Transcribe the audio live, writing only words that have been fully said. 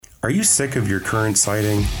Are you sick of your current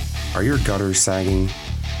siding? Are your gutters sagging?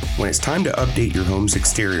 When it's time to update your home's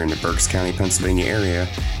exterior in the Berks County, Pennsylvania area,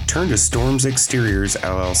 turn to Storms Exteriors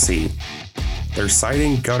LLC. Their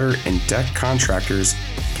siding, gutter, and deck contractors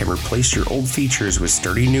can replace your old features with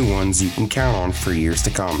sturdy new ones you can count on for years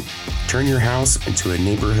to come. Turn your house into a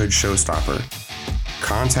neighborhood showstopper.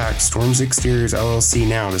 Contact Storms Exteriors LLC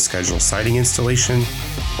now to schedule siding installation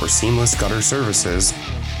or seamless gutter services,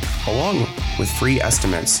 along with free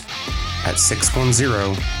estimates at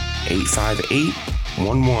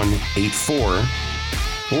 610-858-1184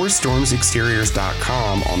 or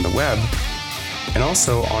stormsexteriors.com on the web, and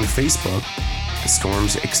also on Facebook,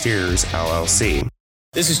 Storms Exteriors LLC.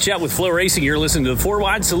 This is Chet with Flow Racing. You're listening to the 4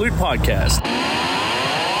 Wide Salute Podcast.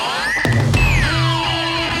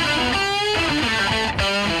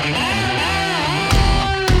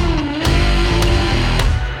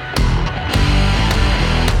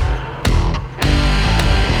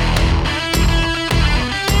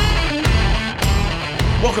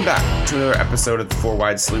 Welcome back to another episode of the 4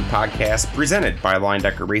 Wide Salute Podcast, presented by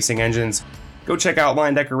Leindecker Racing Engines. Go check out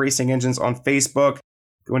Leindecker Racing Engines on Facebook.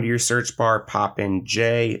 Go into your search bar, pop in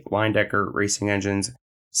J Leindecker Racing Engines,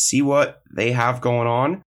 see what they have going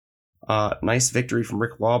on. Nice victory from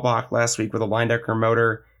Rick Laubach last week with a Leindecker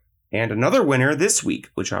motor, and another winner this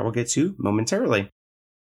week, which I will get to momentarily.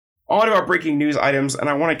 On to our breaking news items, and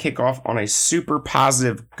I want to kick off on a super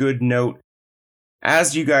positive, good note.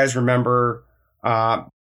 As you guys remember,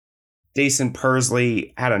 Dason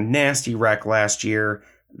Persley had a nasty wreck last year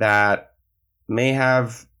that may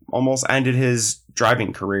have almost ended his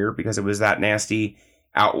driving career because it was that nasty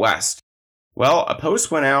out west. Well, a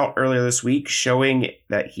post went out earlier this week showing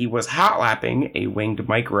that he was hot lapping a winged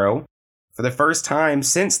micro for the first time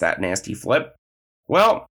since that nasty flip.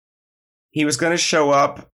 Well, he was going to show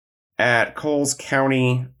up at Coles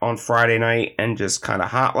County on Friday night and just kind of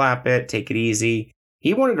hot lap it, take it easy.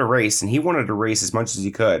 He wanted to race, and he wanted to race as much as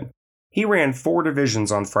he could. He ran 4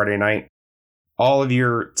 divisions on Friday night. All of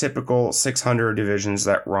your typical 600 divisions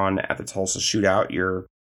that run at the Tulsa Shootout, your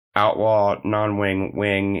outlaw, non-wing,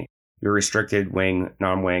 wing, your restricted wing,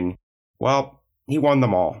 non-wing. Well, he won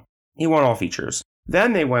them all. He won all features.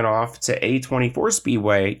 Then they went off to A24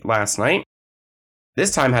 Speedway last night.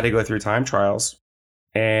 This time had to go through time trials.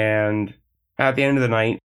 And at the end of the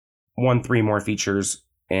night, won 3 more features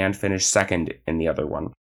and finished second in the other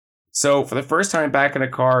one. So for the first time back in a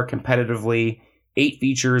car competitively, 8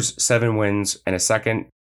 features, 7 wins, and a second.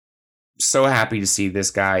 So happy to see this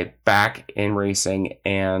guy back in racing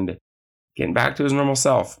and getting back to his normal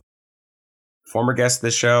self. Former guest of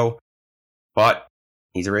the show, but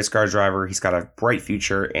he's a race car driver. He's got a bright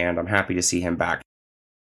future, and I'm happy to see him back.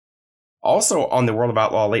 Also on the World of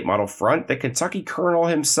Outlaw late model front, the Kentucky Colonel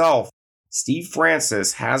himself, Steve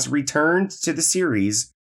Francis, has returned to the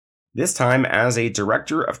series, this time as a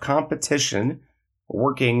director of competition,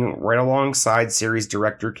 working right alongside series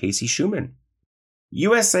director Casey Schumann.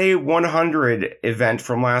 USA 100 event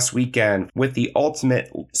from last weekend with the Ultimate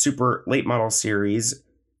Super Late Model Series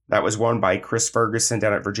that was won by Chris Ferguson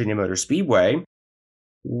down at Virginia Motor Speedway.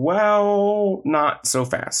 Well, not so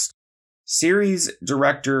fast. Series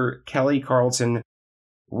director Kelly Carlton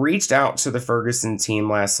reached out to the Ferguson team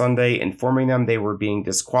last Sunday, informing them they were being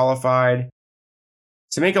disqualified.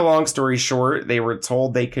 To make a long story short, they were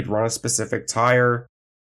told they could run a specific tire.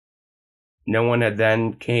 No one had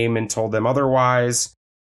then came and told them otherwise.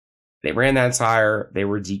 They ran that tire. They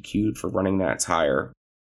were DQ'd for running that tire.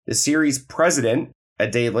 The series president, a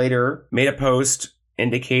day later, made a post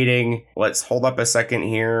indicating, let's hold up a second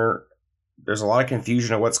here. There's a lot of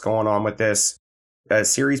confusion of what's going on with this. The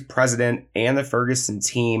series president and the Ferguson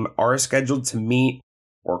team are scheduled to meet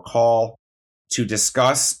or call to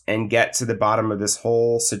discuss and get to the bottom of this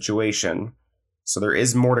whole situation. So there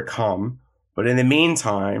is more to come. But in the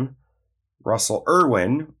meantime, Russell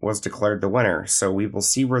Irwin was declared the winner. So we will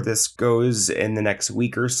see where this goes in the next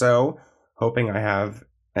week or so, hoping I have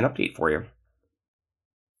an update for you.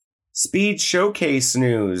 Speed Showcase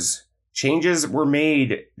news. Changes were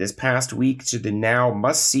made this past week to the now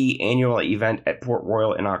must-see annual event at Port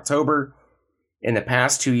Royal in October. In the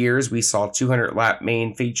past 2 years, we saw 200-lap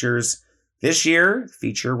main features. This year, the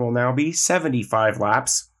feature will now be 75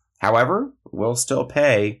 laps. However, we'll still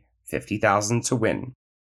pay $50,000 to win.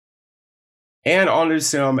 And on to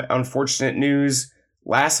some unfortunate news.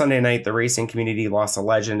 Last Sunday night, the racing community lost a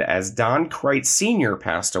legend as Don Kreitz Sr.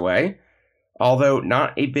 passed away. Although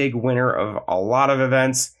not a big winner of a lot of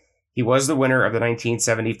events, he was the winner of the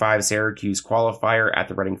 1975 Syracuse qualifier at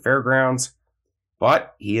the Reading Fairgrounds.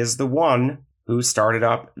 But he is the one who started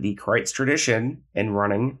up the Kreitz tradition in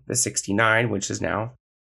running the 69, which is now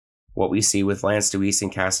what we see with Lance Deweese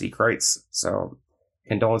and Cassidy Kreitz. So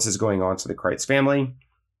condolences going on to the Kreitz family.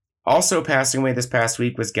 Also passing away this past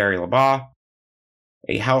week was Gary LeBas,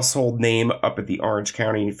 a household name up at the Orange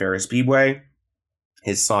County Ferris Speedway.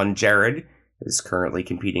 His son Jared is currently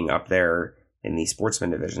competing up there in the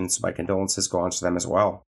sportsman division, so my condolences go on to them as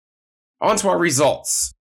well. On to our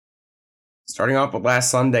results. Starting off with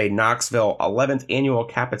last Sunday, Knoxville 11th Annual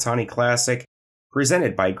Capitani Classic,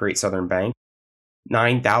 presented by Great Southern Bank.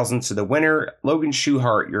 9,000 to the winner, Logan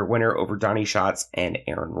Schuchart, your winner over Donnie Schatz and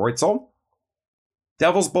Aaron Reutzel.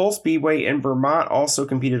 Devil's Bowl Speedway in Vermont also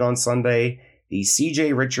competed on Sunday. The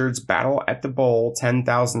CJ Richards Battle at the Bowl,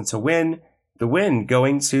 10,000 to win. The win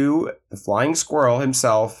going to the Flying Squirrel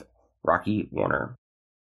himself, Rocky Warner.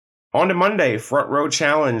 On to Monday, Front Row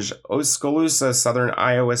Challenge, Oskaloosa Southern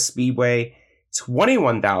Iowa Speedway,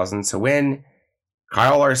 21,000 to win.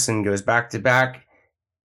 Kyle Larson goes back-to-back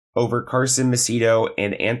over Carson Macedo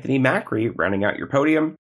and Anthony Macri, rounding out your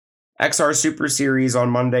podium. XR Super Series on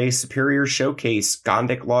Monday, Superior Showcase,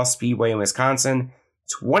 Gondik Law Speedway in Wisconsin,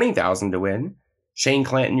 20,000 to win. Shane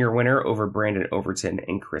Clanton, your winner over Brandon Overton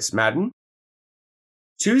and Chris Madden.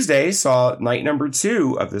 Tuesday saw night number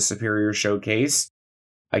 2 of the Superior Showcase.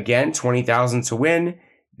 Again, 20,000 to win.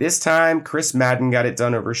 This time, Chris Madden got it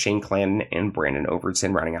done over Shane Clanton and Brandon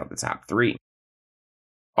Overton, rounding out the top 3.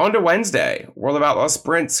 On to Wednesday, World of Outlaw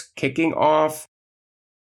Sprints kicking off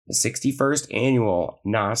the 61st Annual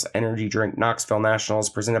NOS Energy Drink Knoxville Nationals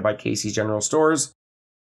presented by Casey's General Stores.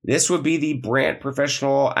 This would be the Brant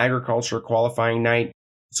Professional Agriculture qualifying night,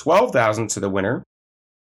 12,000 to the winner.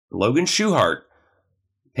 Logan Schuchart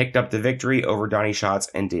picked up the victory over Donnie Schatz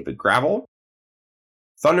and David Gravel.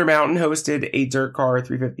 Thunder Mountain hosted a Dirt Car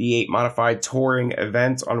 358 modified touring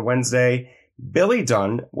event on Wednesday. Billy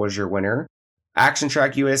Dunn was your winner. Action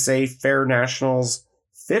Track USA Fair Nationals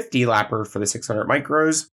 50 lapper for the 600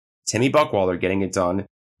 micros. Timmy Buckwalter getting it done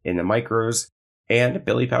in the micros, and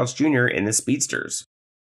Billy Pouch Jr. in the speedsters.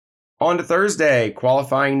 On to Thursday,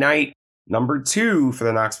 qualifying night number 2 for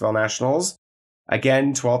the Knoxville Nationals.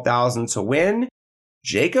 Again, 12,000 to win.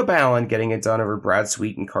 Jacob Allen getting it done over Brad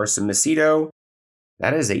Sweet and Carson Macedo.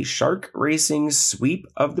 That is a Shark Racing sweep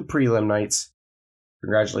of the prelim nights.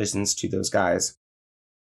 Congratulations to those guys.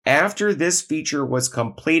 After this feature was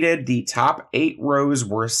completed, the top 8 rows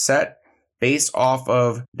were set based off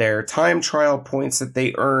of their time trial points that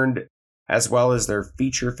they earned, as well as their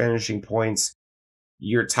feature finishing points.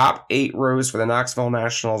 Your top 8 rows for the Knoxville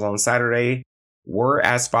Nationals on Saturday were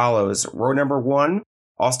as follows. Row number 1,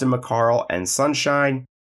 Austin McCarl and Sunshine.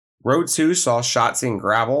 Row 2 saw Schatz and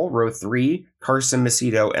Gravel. Row 3, Carson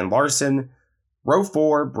Macedo and Larson. Row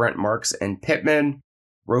 4, Brent Marks and Pittman.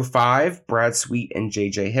 Row 5, Brad Sweet and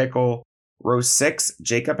JJ Hickle. Row 6,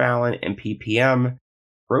 Jacob Allen and PPM.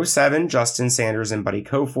 Row 7, Justin Sanders and Buddy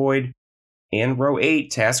Kofoid. And row 8,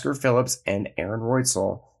 Tasker Phillips and Aaron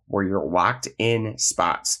Reutzel were your locked-in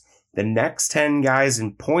spots. The next 10 guys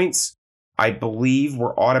in points, I believe,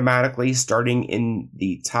 were automatically starting in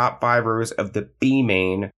the top 5 rows of the B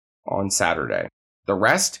main on Saturday. The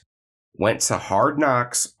rest went to Hard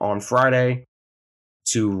Knocks on Friday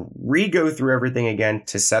to re-go through everything again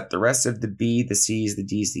to set the rest of the B, the C's, the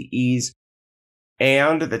D's, the E's,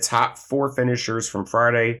 and the top 4 finishers from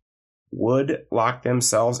Friday would lock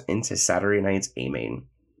themselves into Saturday night's A main.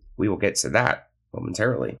 We will get to that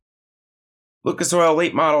momentarily. Lucas Oil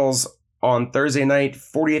Late Models on Thursday night,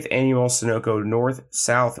 40th Annual Sunoco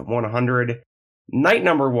North-South 100. Night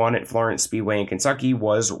number 1 at Florence Speedway in Kentucky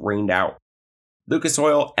was rained out. Lucas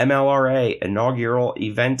Oil MLRA inaugural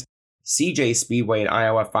event, CJ Speedway in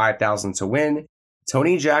Iowa, 5,000 to win.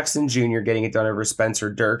 Tony Jackson Jr. getting it done over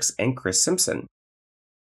Spencer Dirks and Chris Simpson.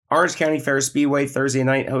 Orange County Fair Speedway Thursday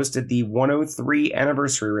night hosted the 103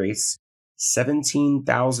 anniversary race,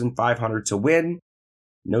 17,500 to win.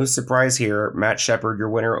 No surprise here, Matt Shepard, your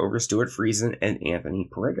winner over Stuart Friesen and Anthony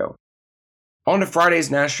Perrigo. On to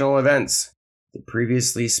Friday's national events. The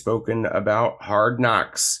previously spoken about Hard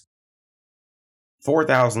Knocks.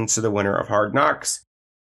 4,000 to the winner of Hard Knocks.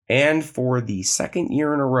 And for the second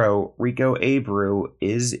year in a row, Rico Abreu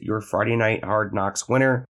is your Friday night Hard Knocks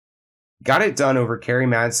winner. Got it done over Kerry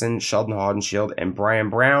Madsen, Sheldon Haudenschild, and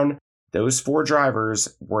Brian Brown. Those 4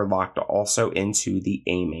 drivers were locked also into the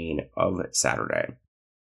A main of Saturday.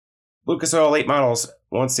 Lucas Oil Late Models,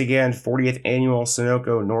 once again, 40th Annual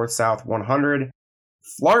Sunoco North-South 100.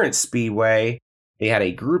 Florence Speedway, they had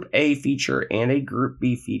a Group A feature and a Group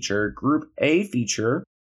B feature. Group A feature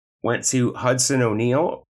went to Hudson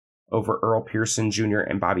O'Neill over Earl Pearson Jr.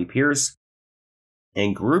 and Bobby Pierce.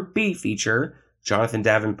 And Group B feature, Jonathan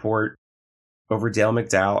Davenport over Dale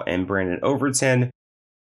McDowell and Brandon Overton.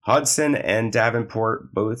 Hudson and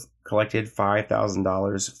Davenport both collected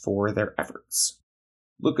 $5,000 for their efforts.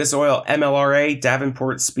 Lucas Oil MLRA,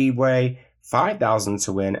 Davenport Speedway, $5,000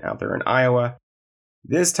 to win out there in Iowa.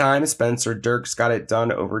 This time, Spencer Dirks got it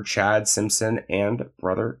done over Chad Simpson and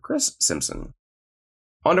brother Chris Simpson.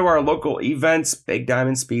 On to our local events, Big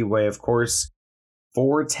Diamond Speedway, of course.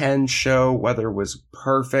 410 show, weather was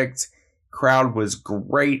perfect, crowd was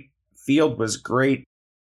great, field was great,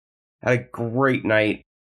 had a great night.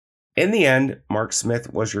 In the end, Mark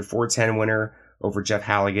Smith was your 410 winner over Jeff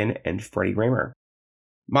Halligan and Freddie Raymer.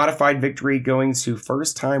 Modified victory going to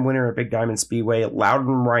first-time winner at Big Diamond Speedway,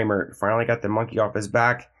 Loudon Reimert, finally got the monkey off his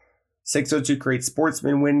back. 602 Crate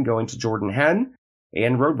Sportsman win going to Jordan Henn,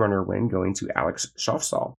 and Roadrunner win going to Alex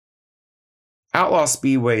Schaufstall. Outlaw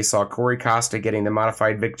Speedway saw Corey Costa getting the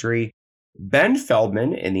modified victory, Ben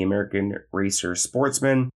Feldman in the American Racer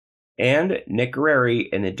Sportsman, and Nick Guerreri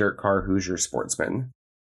in the Dirt Car Hoosier Sportsman.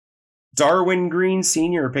 Darwin Green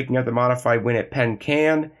Sr. picking up the modified win at Penn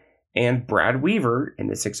Can, and Brad Weaver in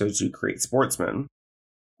the 602 Crate Sportsman.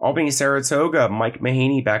 Albany Saratoga, Mike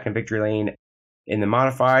Mahaney back in victory lane in the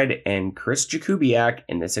modified, and Chris Jakubiak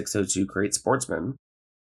in the 602 Crate Sportsman.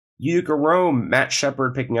 Utica Rome, Matt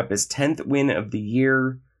Shepard picking up his 10th win of the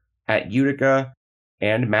year at Utica,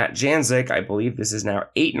 and Matt Janzik, I believe this is now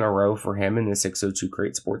 8 in a row for him in the 602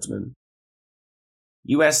 Crate Sportsman.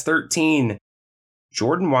 US 13,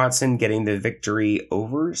 Jordan Watson getting the victory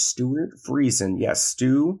over Stuart Friesen. Yes,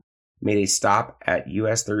 Stu made a stop at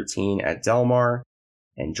US 13 at Del Mar,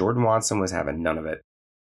 and Jordan Watson was having none of it.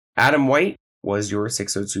 Adam White was your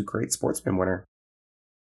 602 Crate Sportsman winner.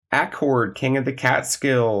 Accord, King of the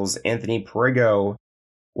Catskills, Anthony Perigo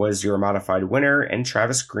was your modified winner, and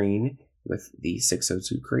Travis Green with the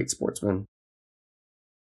 602 Crate Sportsman.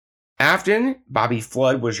 Afton, Bobby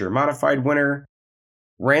Flood was your modified winner.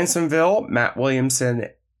 Ransomville, Matt Williamson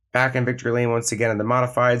back in victory lane once again in the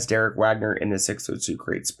modifieds, Derek Wagner in the 602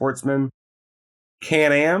 Crate Sportsman.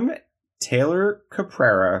 Can-Am, Taylor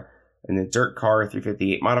Caprera in the Dirt Car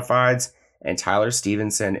 358 modifieds, and Tyler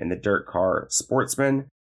Stevenson in the Dirt Car Sportsman.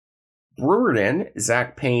 Brewerton,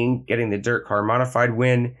 Zach Payne getting the Dirt Car modified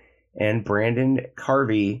win, and Brandon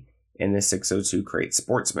Carvey in the 602 Crate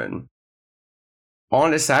Sportsman.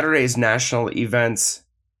 On to Saturday's national events.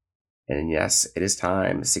 And yes, it is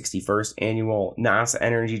time. 61st Annual NASA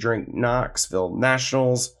Energy Drink Knoxville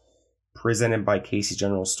Nationals, presented by Casey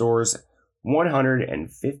General Stores.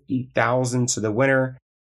 $150,000 to the winner.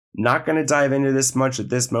 Not going to dive into this much at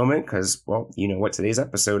this moment because, well, you know what today's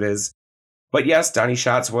episode is. But yes, Donnie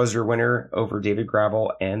Schatz was your winner over David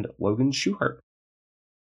Gravel and Logan Schuhart.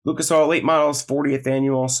 Lucas Oil Late Models 40th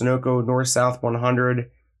Annual Sunoco North-South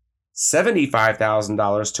 100.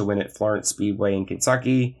 $75,000 to win at Florence Speedway in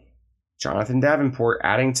Kentucky. Jonathan Davenport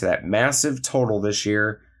adding to that massive total this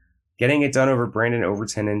year, getting it done over Brandon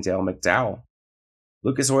Overton and Dale McDowell.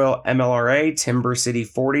 Lucas Oil MLRA Timber City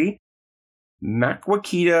 40.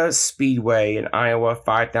 Maquoketa Speedway in Iowa,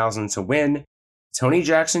 $5,000 to win. Tony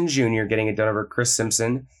Jackson Jr. getting it done over Chris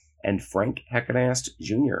Simpson and Frank Heckenast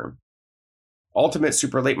Jr. Ultimate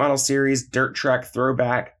Super Late Model Series Dirt Track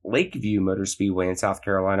Throwback Lakeview Motor Speedway in South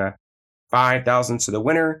Carolina, $5,000 to the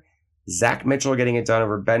winner. Zach Mitchell getting it done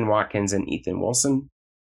over Ben Watkins and Ethan Wilson.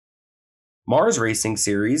 Mars Racing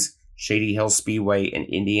Series Shady Hill Speedway in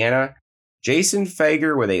Indiana. Jason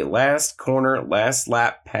Fager with a last corner, last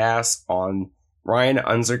lap pass on Ryan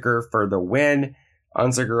Unziker for the win.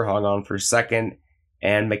 Unziker hung on for second,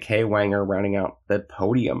 and McKay Wanger rounding out the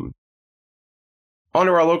podium. On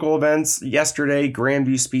to our local events. Yesterday,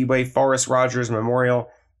 Grandview Speedway, Forrest Rogers Memorial,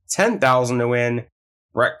 $10,000 to win.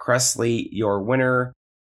 Brett Cressley, your winner,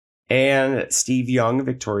 and Steve Young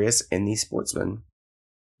victorious in the Sportsman.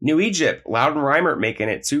 New Egypt, Loudon Reimert making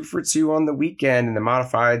it 2 for 2 on the weekend in the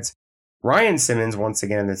modifieds. Ryan Simmons once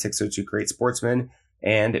again in the 602 Crate Sportsman,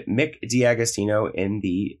 and Mick D'Agostino in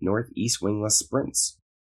the Northeast Wingless Sprints.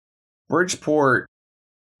 Bridgeport,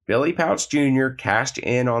 Billy Pouch Jr. cashed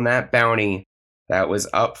in on that bounty that was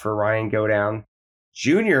up for Ryan Godown.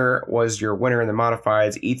 Jr. was your winner in the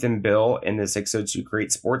modifieds, Ethan Bill in the 602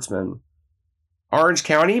 Crate Sportsman. Orange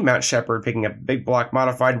County, Matt Shepard picking up a big block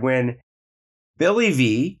modified win. Billy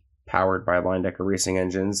V, powered by Leindecker Racing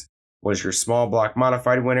Engines, was your small block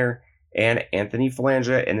modified winner, and Anthony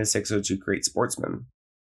Falangia in the 602 Crate Sportsman.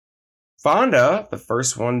 Fonda, the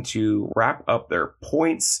first one to wrap up their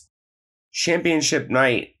points. Championship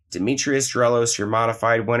night, Demetrius Drelos, your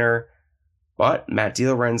modified winner, but Matt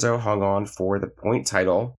DiLorenzo hung on for the point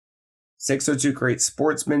title. 602 Crate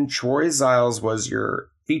Sportsman, Troy Ziles was your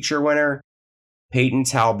feature winner. Peyton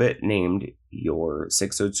Talbot named your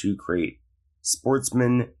 602 Crate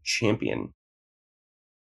Sportsman champion.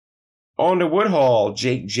 On to Woodhull,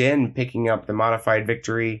 Jake Ginn picking up the modified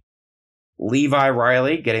victory. Levi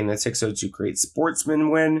Riley getting the 602 Crate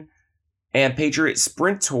Sportsman win. And Patriot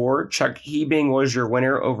Sprint Tour, Chuck Hebing was your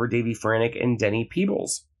winner over Davey Franek and Denny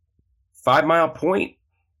Peebles. 5 Mile Point,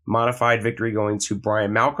 modified victory going to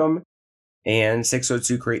Brian Malcolm. And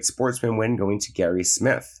 602 Crate Sportsman win going to Gary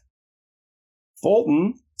Smith.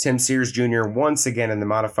 Fulton, Tim Sears Jr. once again in the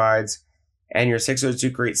modifieds. And your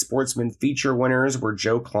 602 Crate Sportsman feature winners were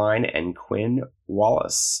Joe Klein and Quinn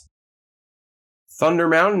Wallace. Thunder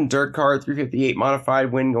Mountain Dirt Car 358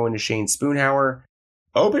 modified win going to Shane Spoonhauer.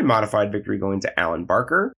 Open modified victory going to Alan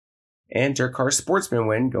Barker. And Dirt Car Sportsman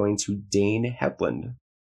win going to Dane Hepland.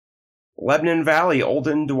 Lebanon Valley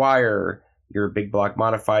Olden Dwyer, your big block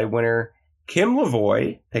modified winner. Kim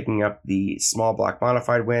Lavoie picking up the small block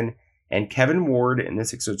modified win. And Kevin Ward in the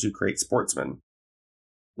 602 Crate Sportsman.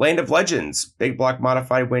 Land of Legends, big block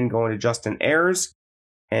modified win going to Justin Ayers,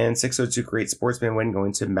 and 602 Crate Sportsman win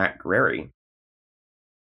going to Matt Guerreri.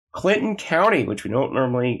 Clinton County, which we don't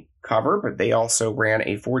normally cover, but they also ran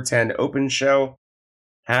a 410 open show,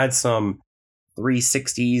 had some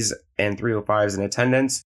 360s and 305s in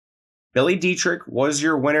attendance. Billy Dietrich was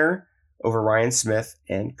your winner over Ryan Smith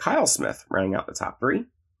and Kyle Smith, rounding out the top 3.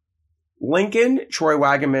 Lincoln, Troy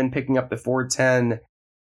Wagaman picking up the 410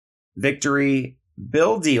 victory.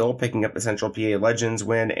 Bill Deal picking up the Central PA Legends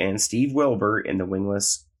win, and Steve Wilbur in the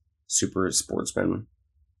wingless Super Sportsman.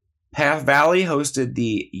 Path Valley hosted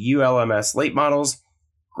the ULMS late models.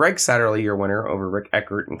 Greg Satterley, your winner over Rick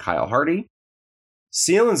Eckert and Kyle Hardy.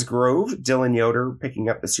 Sealands Grove, Dylan Yoder picking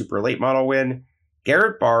up the Super late model win.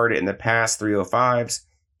 Garrett Bard in the Pass 305s,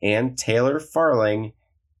 and Taylor Farling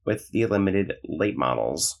with the limited late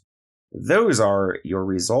models. Those are your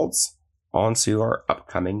results. On to our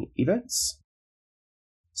upcoming events.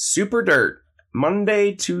 Super Dirt,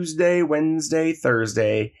 Monday, Tuesday, Wednesday,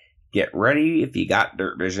 Thursday. Get ready if you got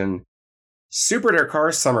Dirt Vision. Super Dirt Car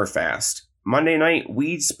Summerfest. Monday night,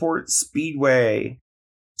 Weedsport Speedway.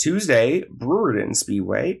 Tuesday, Brewerton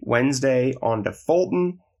Speedway. Wednesday, on to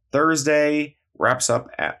Fulton. Thursday, wraps up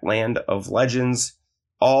at Land of Legends.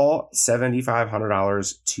 All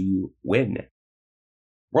 $7,500 to win.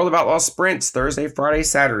 World of Outlaw Sprints, Thursday, Friday,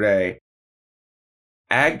 Saturday.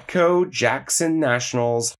 Agco Jackson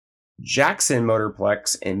Nationals, Jackson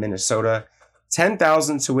Motorplex in Minnesota.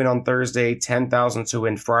 $10,000 to win on Thursday, $10,000 to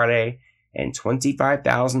win Friday, and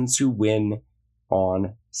 $25,000 to win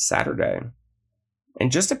on Saturday.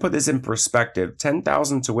 And just to put this in perspective,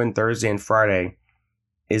 $10,000 to win Thursday and Friday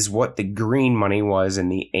is what the green money was in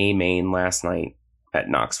the A main last night at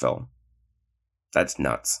Knoxville. That's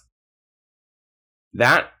nuts.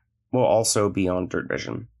 That will also be on Dirt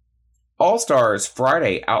Vision. All-Stars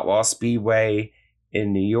Friday, Outlaw Speedway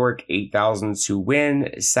in New York, $8,000 to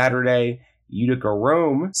win. Saturday, Utica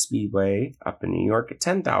Rome Speedway up in New York,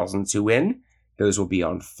 $10,000 to win. Those will be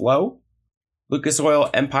on Flow. Lucas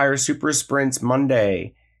Oil Empire Super Sprints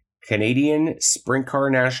Monday. Canadian Sprint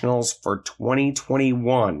Car Nationals for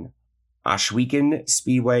 2021. Ohsweken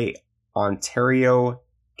Speedway, Ontario,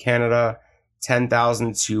 Canada,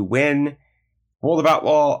 $10,000 to win. World of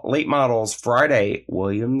Outlaw Late Models Friday,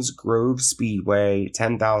 Williams Grove Speedway,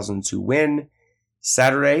 $10,000 to win.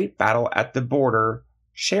 Saturday, Battle at the Border,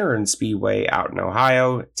 Sharon Speedway out in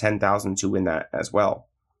Ohio, $10,000 to win that as well.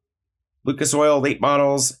 Lucas Oil Late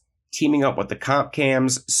Models teaming up with the Comp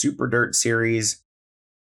Cams Super Dirt Series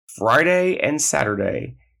Friday and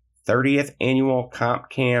Saturday, 30th Annual Comp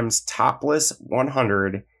Cams Topless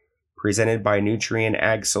 100, presented by Nutrien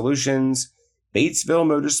Ag Solutions. Batesville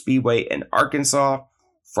Motor Speedway in Arkansas.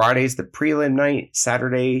 Friday's the prelim night.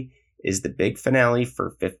 Saturday is the big finale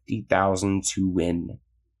for $50,000 to win.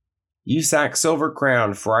 USAC Silver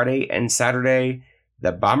Crown Friday and Saturday.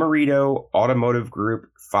 The Bommarito Automotive Group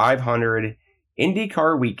 500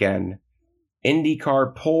 IndyCar Weekend.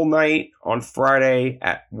 IndyCar Pole Night on Friday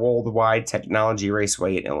at Worldwide Technology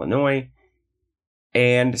Raceway in Illinois.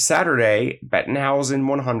 And Saturday, Bettenhausen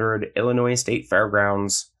 100 Illinois State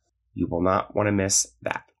Fairgrounds. You will not want to miss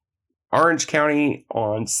that. Orange County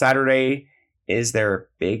on Saturday is their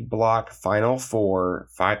big block Final Four,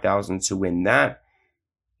 $5,000 to win that.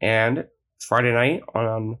 And Friday night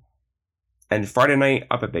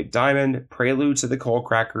up at Big Diamond, Prelude to the Coal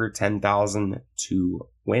Cracker, $10,000 to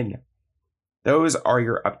win. Those are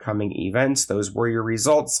your upcoming events. Those were your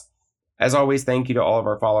results. As always, thank you to all of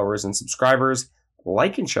our followers and subscribers.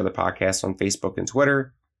 Like and share the podcast on Facebook and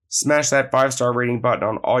Twitter. Smash that 5-star rating button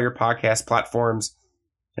on all your podcast platforms.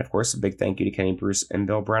 And of course, a big thank you to Kenny Bruce and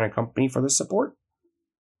Bill Brown and Company for the support.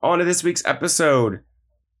 On to this week's episode.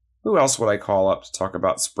 Who else would I call up to talk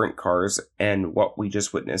about sprint cars and what we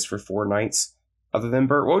just witnessed for 4 nights other than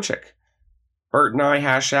Bert Wojcik? Bert and I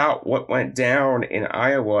hash out what went down in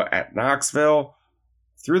Iowa at Knoxville,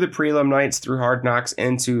 through the prelim nights, through Hard Knocks,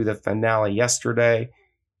 into the finale yesterday,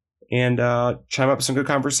 and chime up some good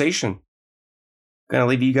conversation. Gonna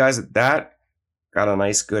leave you guys at that. Got a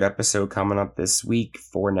nice, good episode coming up this week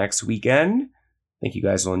for next weekend. Think you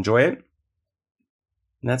guys will enjoy it.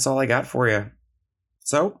 And that's all I got for you.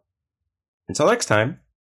 So, until next time,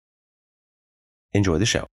 enjoy the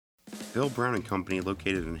show. Bill Brown & Company,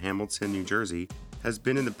 located in Hamilton, New Jersey, has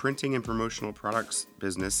been in the printing and promotional products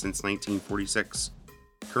business since 1946.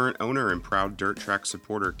 Current owner and proud dirt track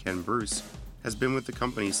supporter Ken Bruce has been with the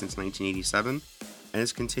company since 1987 and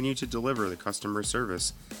has continued to deliver the customer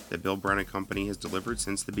service that Bill Brown & Company has delivered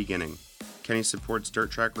since the beginning. Kenny supports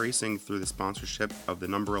dirt track racing through the sponsorship of the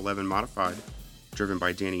number 11 Modified, driven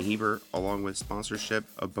by Danny Heber, along with sponsorship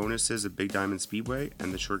of bonuses of Big Diamond Speedway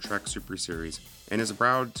and the Short Track Super Series, and is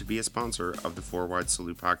proud to be a sponsor of the Four Wide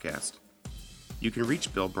Salute podcast. You can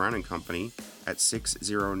reach Bill Brown & Company at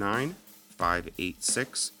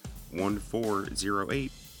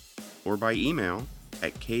 609-586-1408 or by email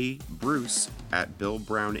at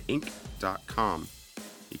kbruce@billbrowninc.com.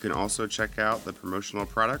 You can also check out the promotional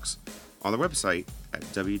products on the website at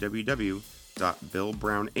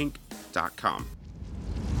www.billbrowninc.com.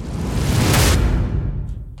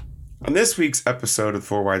 On this week's episode of the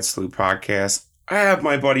Four Wide Salute podcast, I have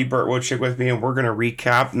my buddy Bert Wojcik with me, and we're going to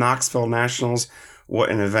recap Knoxville Nationals. What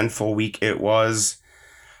an eventful week it was.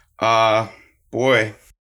 Boy,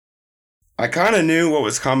 I kind of knew what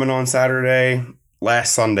was coming on Saturday,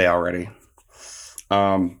 last Sunday already.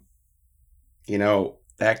 That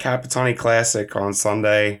Capitani Classic on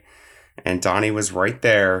Sunday, and Donnie was right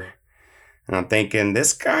there. And I'm thinking,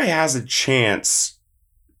 this guy has a chance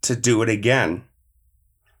to do it again.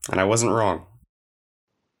 And I wasn't wrong.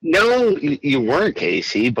 No, you weren't,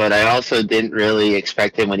 Casey, but I also didn't really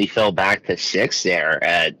expect him when he fell back to 6 there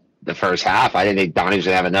at the first half. I didn't think Donnie was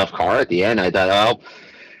going to have enough car at the end. I thought, oh,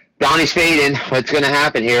 Donnie's fading. What's going to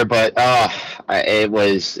happen here? But it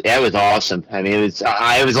was awesome. I mean, it was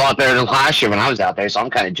a lot better than last year when I was out there, so I'm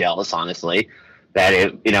kind of jealous, honestly, that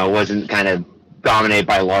it wasn't kind of dominated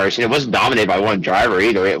by Larson. It wasn't dominated by one driver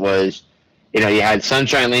either. It was, you had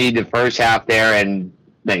Sunshine lead the first half there, and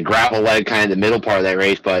then Gravel led kind of the middle part of that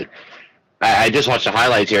race. But I just watched the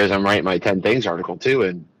highlights here as I'm writing my 10 things article too,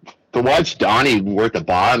 and to watch Donnie work the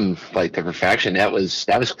bottom like to perfection, that was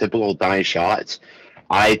typical Donnie shots.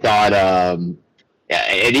 I thought, and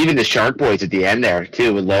even the Shark Boys at the end there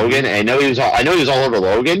too with Logan. I know he was all over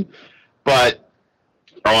Logan, but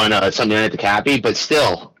on something at the Cappy, but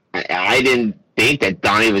still, I didn't think that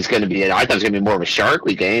Donnie was going to be. I thought it was going to be more of a Shark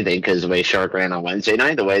week than anything, because the way Shark ran on Wednesday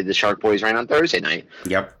night, the way the Shark Boys ran on Thursday night.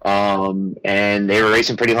 Yep. And they were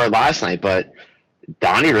racing pretty hard last night, but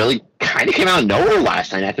Donnie really kind of came out of nowhere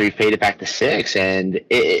last night after he faded back to 6, and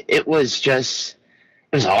it was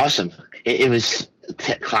awesome. It was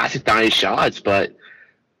classic Donnie shots, but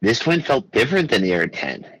this one felt different than the other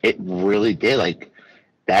 10. It really did. Like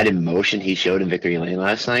that emotion he showed in Victory Lane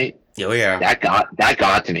last night. Oh yeah, that got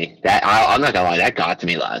to me. I'm not gonna lie, that got to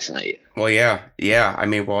me last night. Well, yeah. I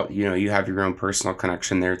mean, you have your own personal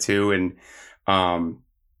connection there too, and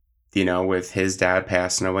with his dad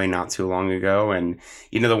passing away not too long ago, and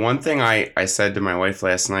the one thing I said to my wife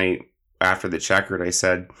last night after the checkered, I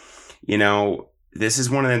said, this is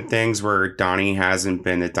one of them things where Donnie hasn't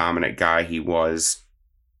been the dominant guy he was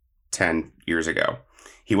 10 years ago.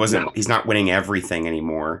 He wasn't. No. He's not winning everything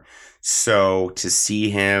anymore. So to see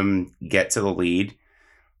him get to the lead,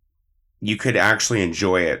 you could actually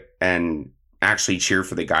enjoy it and actually cheer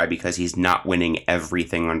for the guy because he's not winning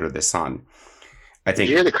everything under the sun. I think. Did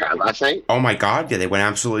you hear the crowd last night? Oh my God! Yeah, they went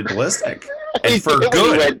absolutely ballistic, and for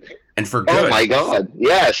good. Oh my God!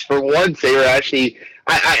 Yes, for once they were actually.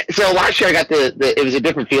 So last year I got it was a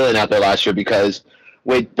different feeling out there last year because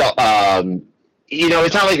with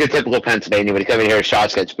it's not like your typical Pennsylvania when you come in here,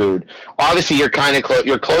 shots get booed. Obviously, you're kind of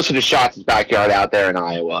you're closer to Shots' backyard out there in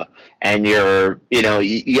Iowa, and you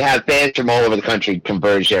have fans from all over the country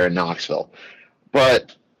converge there in Knoxville.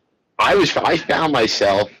 But I found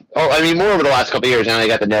myself, more over the last couple of years, and I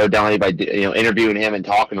got to know Donnie by interviewing him and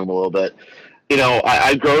talking to him a little bit.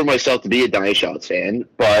 I've grown myself to be a Donnie Shots fan,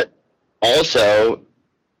 but also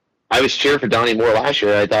I was cheering for Donnie more last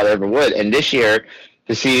year than I thought I ever would, and this year.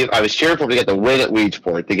 To see, I was cheering for him to get the win at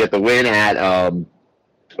Weedsport, to get the win at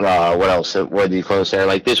what else? Where did he close there?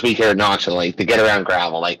 Like this week here at Knoxville, like to get around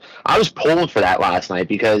Gravel. Like I was pulling for that last night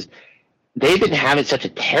because they've been having such a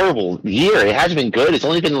terrible year. It hasn't been good. It's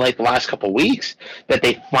only been like the last couple of weeks that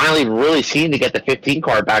they finally really seem to get the 15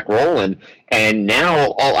 car back rolling. And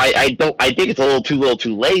now I think it's a little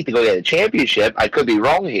too late to go get a championship. I could be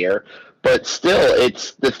wrong here, but still,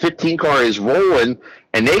 it's the 15 car is rolling,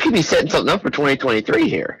 and they could be setting something up for 2023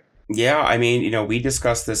 here. Yeah, I mean, we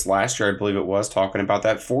discussed this last year, I believe it was, talking about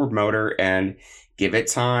that Ford motor, and give it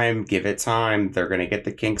time, give it time. They're going to get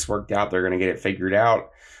the kinks worked out. They're going to get it figured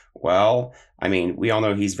out. Well, I mean, we all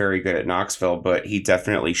know he's very good at Knoxville, but he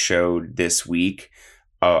definitely showed this week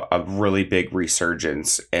a really big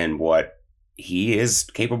resurgence in what he is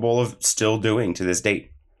capable of still doing to this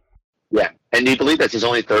date. Yeah, and do you believe that's his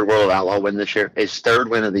only third World Outlaw win this year? His third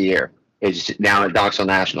win of the year is now at Knoxville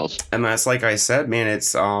Nationals. And that's, like I said, man,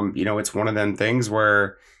 it's it's one of them things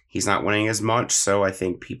where he's not winning as much, so I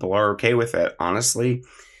think people are okay with it. Honestly,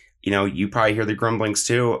 you probably hear the grumblings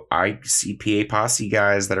too. I see PA Posse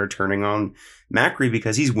guys that are turning on Macri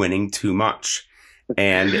because he's winning too much.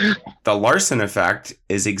 And the Larson effect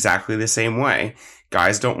is exactly the same way.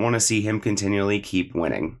 Guys don't want to see him continually keep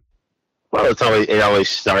winning. Well, it always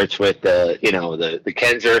starts with the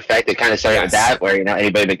Kenzer effect. It kind of started with that, where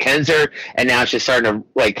anybody but Kenzer, and now it's just starting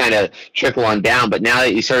to kind of trickle on down. But now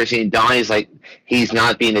that you start seeing Donnie's he's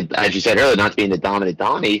not being as you said earlier, not being the dominant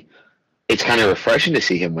Donnie, it's kind of refreshing to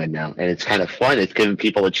see him win now, and it's kind of fun. It's giving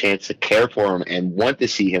people a chance to care for him and want to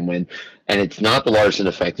see him win. And it's not the Larson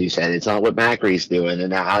effect you said. It's not what Macri's doing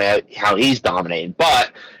and how he's dominating,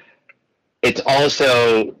 but it's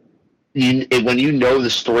also. When you know the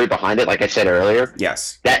story behind it, like I said earlier,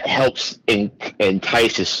 yes, that helps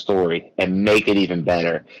entice his story and make it even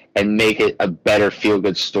better and make it a better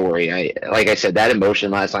feel-good story. Like I said, that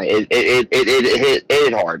emotion last night, it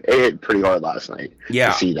hit hard. It hit pretty hard last night.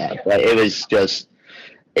 Yeah, to see that, but it was just.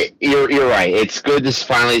 You're right. It's good to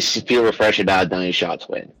finally feel refreshed about Donnie Shots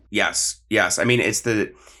win. Yes. I mean, it's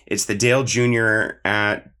the Dale Jr.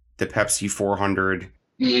 at the Pepsi 400.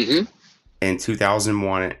 Mm-hmm. In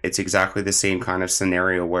 2001, it's exactly the same kind of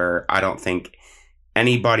scenario where I don't think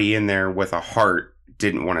anybody in there with a heart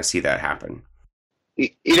didn't want to see that happen.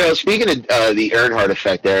 Speaking of the Earnhardt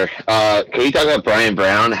effect there, can we talk about Brian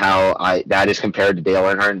Brown, how that is compared to Dale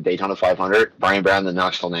Earnhardt in Daytona 500? Brian Brown, the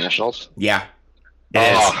Knoxville Nationals? Yeah, it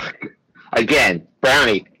is. Again,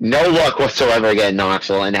 Brownie, no luck whatsoever again in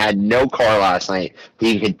Knoxville, and had no car last night to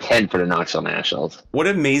even contend for the Knoxville Nationals. What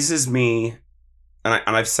amazes me, and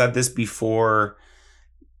I've said this before,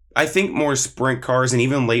 I think more sprint cars and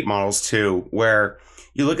even late models too, where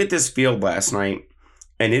you look at this field last night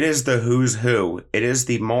and it is the who's who. It is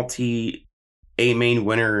the multi-A-main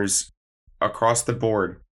winners across the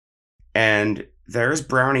board. And there's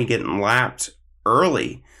Brownie getting lapped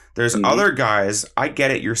early. There's other guys, I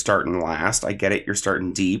get it, you're starting last. I get it, you're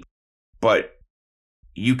starting deep. But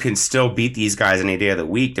you can still beat these guys any day of the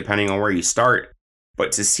week, depending on where you start.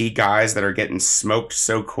 But to see guys that are getting smoked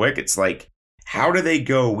so quick, it's like, how do they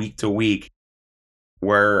go week to week?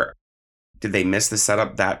 Where did they miss the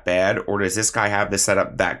setup that bad? Or does this guy have the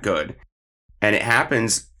setup that good? And it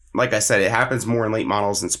happens, like I said, it happens more in late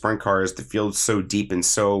models and sprint cars. The field's so deep and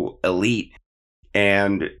so elite.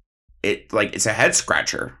 And it's a head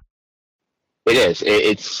scratcher. It is.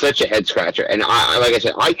 It's such a head scratcher. And like I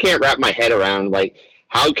said, I can't wrap my head around,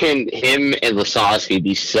 how can him and Lasowski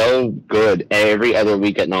be so good every other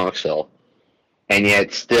week at Knoxville and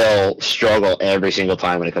yet still struggle every single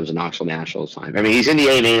time when it comes to Knoxville Nationals time? I mean, he's in the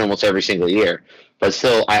A-main almost every single year, but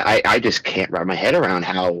still, I just can't wrap my head around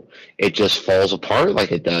how it just falls apart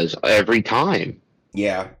like it does every time.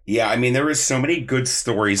 Yeah. I mean, there was so many good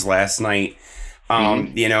stories last night.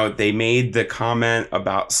 They made the comment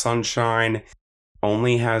about Sunshine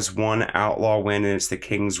only has one outlaw win, and it's the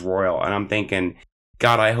King's Royal. And I'm thinking,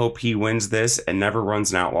 God, I hope he wins this and never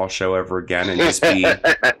runs an outlaw show ever again and just be,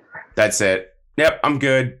 that's it. Yep, I'm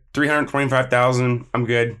good. 325,000, I'm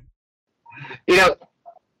good. He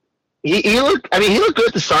looked good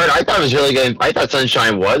at the start. I thought it was really good. I thought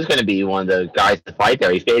Sunshine was going to be one of the guys to fight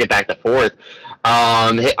there. He faded back to fourth.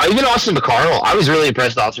 Even Austin McCarl, I was really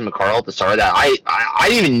impressed with Austin McCarl at the start of that. I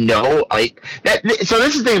didn't even know that. So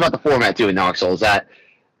this is the thing about the format too in Knoxville is that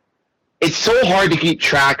it's so hard to keep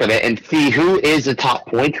track of it and see who is the top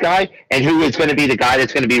points guy and who is going to be the guy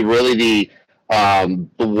that's going to be really the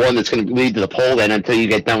one that's going to lead to the pole then until you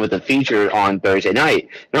get done with the feature on Thursday night.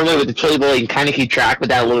 Normally with the Chili Bowl, you can kind of keep track with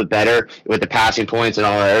that a little bit better with the passing points and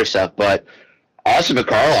all that other stuff. But Austin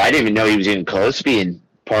McCarl, I didn't even know he was even close to being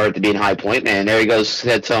part to being high point man. There he goes,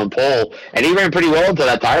 head to pole, and he ran pretty well until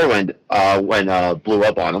that tire went blew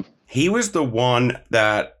up on him. He was the one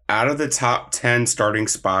that out of the top 10 starting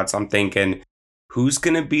spots, I'm thinking, who's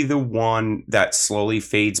going to be the one that slowly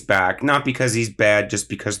fades back? Not because he's bad, just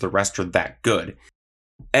because the rest are that good.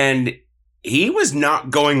 And he was not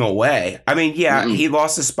going away. I mean, yeah, he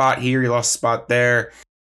lost a spot here, he lost a spot there.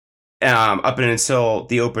 up until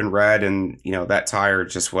the open red, and that tire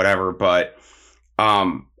just whatever. But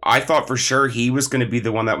I thought for sure he was going to be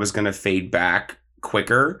the one that was going to fade back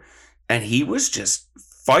quicker, and he was just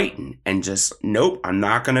fighting and just, nope, I'm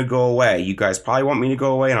not going to go away. You guys probably want me to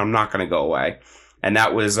go away, and I'm not going to go away. And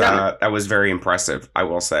that was very impressive, I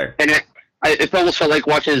will say. And it almost felt like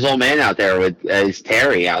watching his old man out there with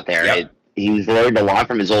Terry out there. Yep. He's learned a lot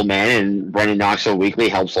from his old man, and running Knoxville weekly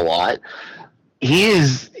helps a lot.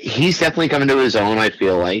 He's definitely coming to his own, I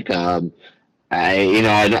feel like. I'm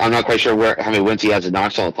not quite sure how many wins he has at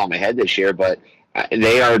Knoxville on the top of my head this year, but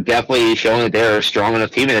they are definitely showing that they're a strong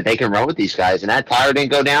enough team and that they can run with these guys. And that tire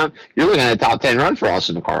didn't go down. You're looking at a top 10 run for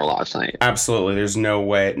Austin McCarl last night. Absolutely. There's no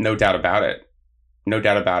way, no doubt about it. No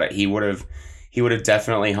doubt about it. He would have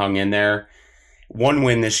definitely hung in there. One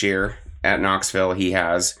win this year at Knoxville he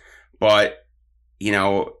has, but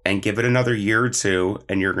and give it another year or two,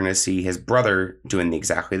 and you're going to see his brother doing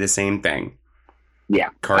exactly the same thing. Yeah.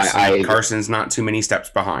 Carson's not too many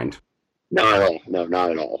steps behind. Not at all. No,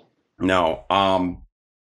 not at all. No.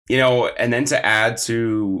 And then to add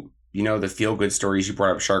to, the feel-good stories you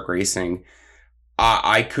brought up, Shark Racing,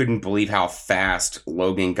 I couldn't believe how fast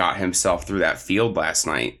Logan got himself through that field last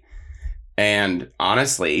night. And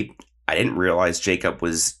honestly, I didn't realize Jacob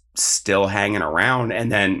was still hanging around.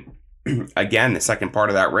 And then, again, the second part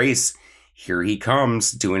of that race, here he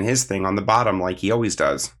comes doing his thing on the bottom like he always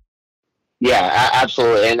does. Yeah,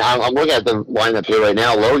 absolutely. And I'm looking at the lineup here right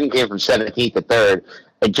now. Logan came from 17th to 3rd,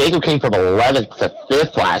 and Jacob came from 11th to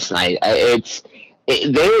 5th last night.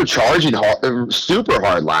 They were charging super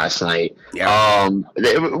hard last night. Yeah.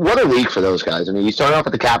 What a week for those guys. I mean, you started off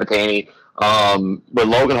with the Capitani, with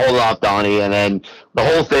Logan holding off Donnie, and then the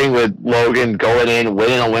whole thing with Logan going in,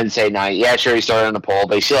 winning on Wednesday night. Yeah, sure, he started on the pole,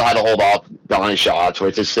 but he still had to hold off Donnie's shots,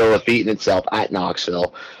 which is still a feat in itself at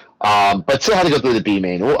Knoxville. But still had to go through the B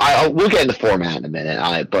main. We'll get into format in a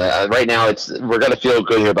minute. But right now, we're going to feel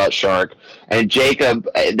good here about Shark. And Jacob,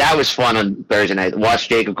 that was fun on Thursday night. Watch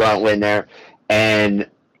Jacob go out and win there. And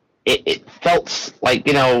it felt like,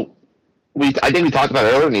 I think we talked about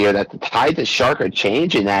earlier in the year that the tides of Shark are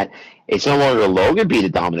changing, that it's no longer Logan be the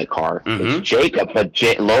dominant car. Mm-hmm. It's Jacob. But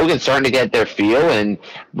Logan's starting to get their feel, and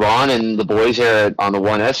Ron and the boys here on the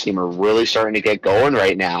 1S team are really starting to get going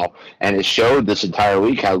right now. And it showed this entire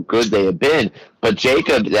week how good they have been. But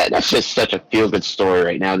Jacob, that's just such a feel-good story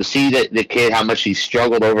right now. To see the kid, how much he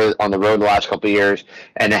struggled over on the road the last couple of years,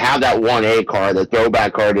 and to have that 1A car, the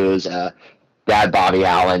throwback car to his dad, Bobby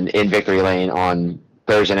Allen, in Victory Lane on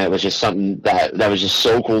Thursday night, was just something that was just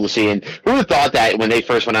so cool to see. And who would have thought that when they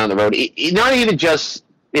first went on the road, not even just,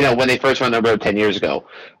 when they first went on the road 10 years ago,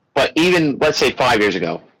 but even, let's say, 5 years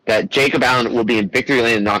ago, that Jacob Allen will be in Victory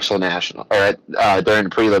Lane in Knoxville National, or during the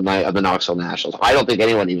prelim night of the Knoxville Nationals. I don't think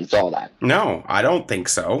anyone even saw that. No, I don't think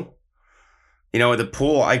so. The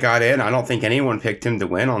pool I got in, I don't think anyone picked him to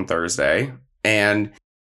win on Thursday. And,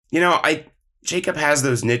 Jacob has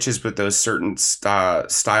those niches with those certain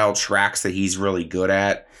style tracks that he's really good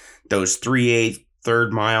at. Those 3/8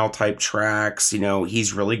 third mile type tracks,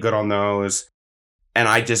 he's really good on those. And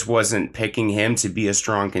I just wasn't picking him to be a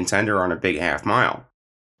strong contender on a big half mile.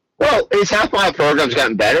 Well, his half mile program's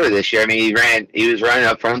gotten better this year. I mean, he was running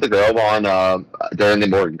up front of the Grove on during the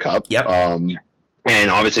Morgan Cup. Yep.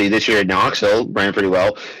 And obviously this year at Knoxville ran pretty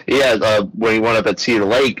well. Yeah, when he went up at Cedar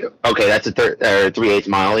Lake, okay, that's a 3/8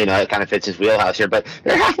 mile. It kind of fits his wheelhouse here. But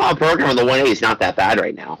their half mile program on the 1A is not that bad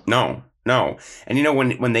right now. No. And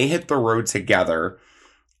when they hit the road together,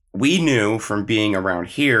 we knew from being around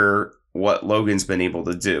here what Logan's been able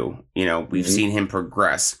to do. We've seen him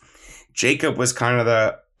progress. Jacob was kind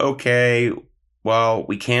of okay, well,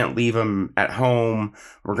 we can't leave him at home.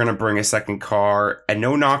 We're going to bring a second car. And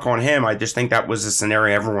no knock on him. I just think that was a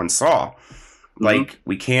scenario everyone saw. Like,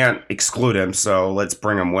 we can't exclude him, so let's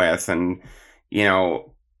bring him with. And,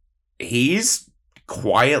 he's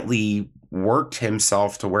quietly worked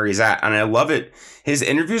himself to where he's at. And I love it. His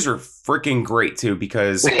interviews are freaking great, too,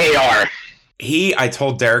 because they are. I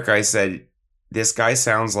told Derek, I said, this guy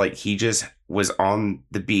sounds like he just was on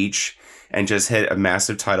the beach and just hit a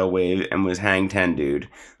massive tidal wave and was hang 10, dude.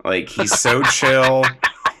 Like, he's so chill,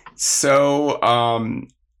 so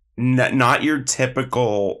not your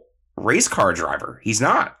typical race car driver. He's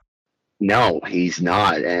not. No, he's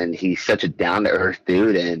not, and he's such a down to earth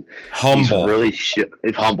dude, and humble. He's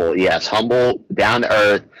really humble. Yes, humble, down to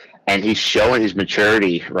earth, and he's showing his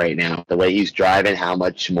maturity right now. The way he's driving, how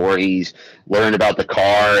much more he's learned about the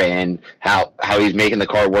car, and how he's making the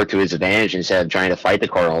car work to his advantage instead of trying to fight the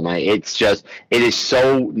car all night. It is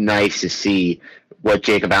so nice to see what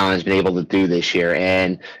Jacob Allen has been able to do this year,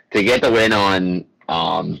 and to get the win on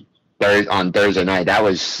on Thursday night. That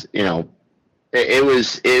was,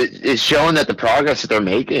 it's showing that the progress that they're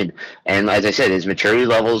making, and as I said, his maturity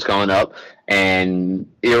level is going up.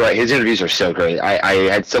 And you're right, his interviews are so great. I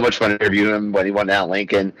had so much fun interviewing him when he went down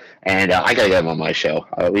Lincoln, and I gotta get him on my show.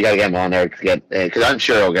 We gotta get him on there to get, because I'm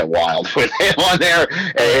sure it'll get wild with him on there.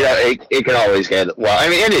 And, it can always get, well, I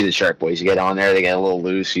mean, any of the Shark Boys, you get on there, they get a little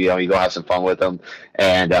loose. You go have some fun with them,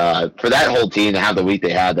 and for that whole team to have the week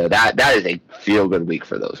they had, though, that is a feel good week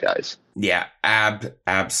for those guys. Yeah,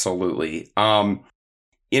 absolutely.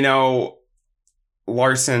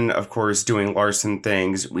 Larson, of course, doing Larson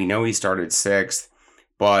things. We know he started sixth,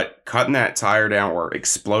 but cutting that tire down, or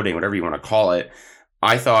exploding, whatever you want to call it,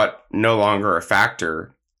 I thought no longer a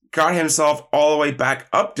factor. Got himself all the way back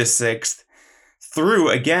up to sixth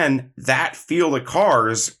through, again, that field of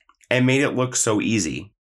cars, and made it look so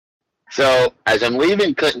easy. So, as I'm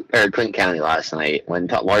leaving Clinton County last night, when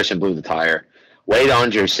Larson blew the tire, Wade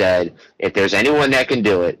Onger said, if there's anyone that can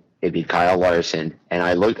do it, it'd be Kyle Larson. And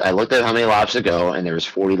I looked at how many laps to go, and there was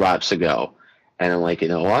 40 laps to go. And I'm like, you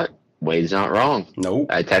know what? Wade's not wrong. Nope.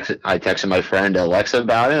 I texted my friend Alexa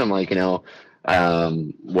about it. I'm like,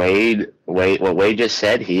 Wade, what Wade just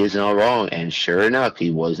said, he is not wrong. And sure enough,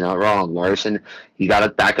 he was not wrong. Larson, he got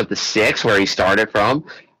it back up to 6 where he started from.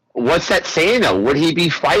 What's that saying, though? Would he be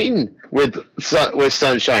fighting with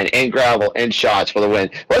sunshine and gravel and shots for the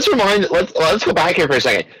win? Let's go back here for a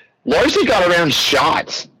second. Larson got around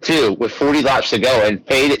shots, too, with 40 laps to go, and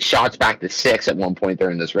faded shots back to 6 at one point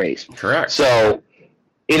during this race. Correct. So,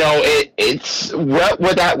 it's what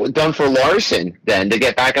would that done for Larson, then, to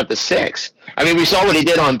get back up to 6? I mean, we saw what he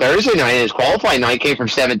did on Thursday night, and his qualifying night came from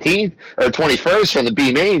 17th, or 21st from the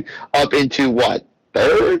B main, up into what?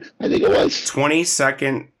 3rd, I think it was?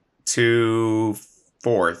 22nd to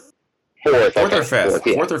 4th. 4th or 5th.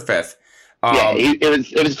 Yeah. 4th or 5th.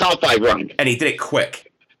 It was a top 5 run. And he did it quick.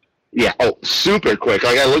 Yeah, super quick.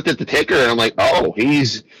 Like, I looked at the ticker, and I'm like,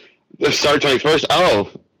 he's the start 21st.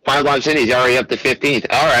 5 laps in, he's already up to 15th.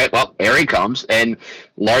 All right, well, there he comes. And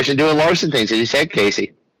Larson doing Larson things, as you said,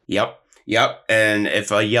 Casey. Yep. And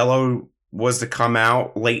if a yellow was to come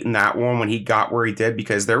out late in that one when he got where he did,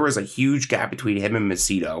 because there was a huge gap between him and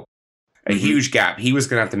Macedo. A huge gap. He was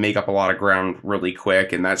going to have to make up a lot of ground really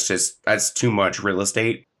quick, and that's too much real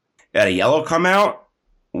estate. Had a yellow come out,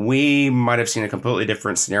 we might have seen a completely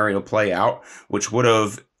different scenario play out, which would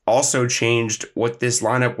have also changed what this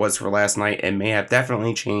lineup was for last night, and may have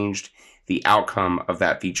definitely changed the outcome of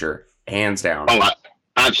that feature, hands down. Oh,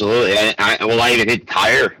 absolutely. I even hit the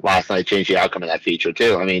tire last night, changed the outcome of that feature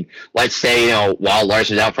too. I mean, let's say, while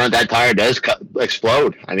Larson's out front, that tire does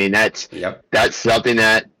explode. I mean, that's something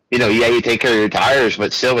that, you take care of your tires,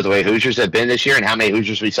 but still, with the way Hoosiers have been this year and how many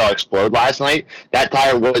Hoosiers we saw explode last night, that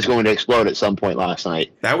tire was going to explode at some point last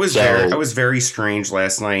night. That was very strange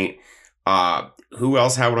last night. Who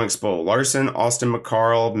else had one explode? Larson, Austin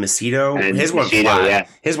McCarl, Macedo. His went flat. Yeah.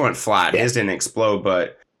 His went flat. Yeah. His didn't explode,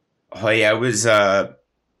 but it was. Then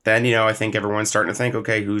I think everyone's starting to think,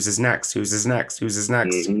 okay, who's his next?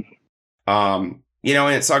 Mm-hmm.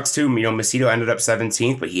 And it sucks too. Macedo ended up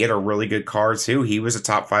 17th, but he had a really good car too. He was a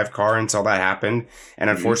top 5 car until that happened, and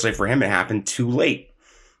unfortunately for him, it happened too late.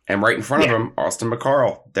 And right in front of him, Austin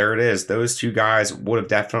McCarl. There it is. Those two guys would have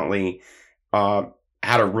definitely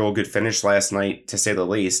had a real good finish last night, to say the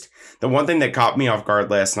least. The one thing that caught me off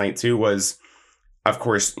guard last night too was, of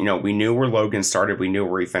course, we knew where Logan started. We knew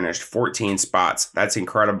where he finished. 14 spots. That's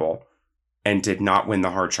incredible. And did not win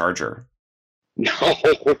the hard charger. No,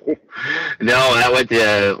 that went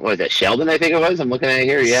to, what was that, Sheldon, I think it was? I'm looking at it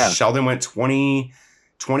here, yeah. Sheldon went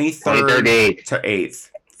 23rd to 8th.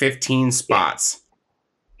 15 spots.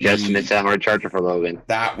 Just missed that hard charger for Logan.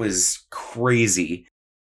 That was crazy.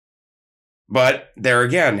 But there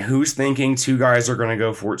again, who's thinking 2 guys are going to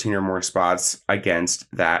go 14 or more spots against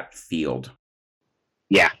that field?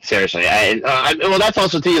 Yeah, seriously. Well, that's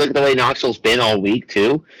also, too, you look at the way Knoxville's been all week,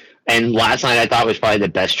 too. And last night I thought was probably the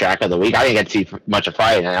best track of the week. I didn't get to see much of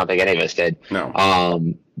Friday, and I don't think any of us did. No.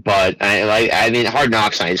 But Hard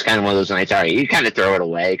Knocks night is kind of one of those nights. All right, you kind of throw it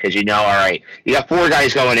away because all right, you got 4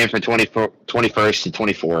 guys going in from 21st to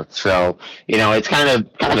 24th. So it's kind of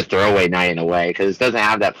a throwaway night in a way because it doesn't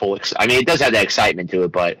have that full. It does have that excitement to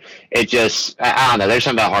it, but it just I don't know. There's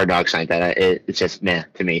something about Hard Knocks night that it's just meh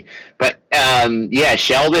to me. But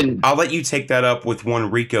Sheldon. I'll let you take that up with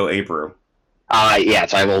one Rico Abreu.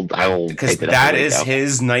 Yes, I will. Because that is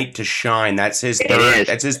his night to shine. That's his third.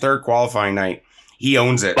 That's his third qualifying night. He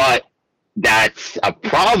owns it. But that's a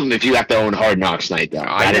problem if you have to own Hard Knocks night, though.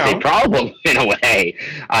 That is a problem in a way.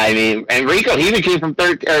 I mean, and Rico, he even came from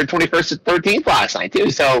 21st to 13th last night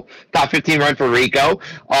too. So top 15 run for Rico.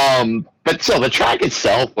 But still, the track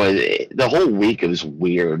itself was the whole week. It was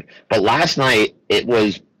weird, but last night it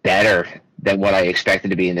was better than what I expected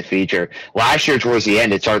to be in the feature. Last year, towards the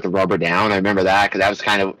end, it started to rubber down. I remember that because that was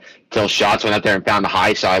kind of till Schatz went up there and found the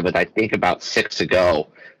high side with I think about 6 to go.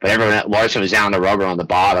 But everyone Larson was down the rubber on the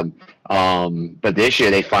bottom. But this year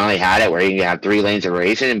they finally had it where you can have 3 lanes of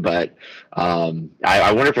racing. But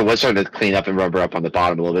I wonder if it was starting to clean up and rubber up on the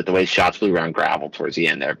bottom a little bit, the way Schatz flew around gravel towards the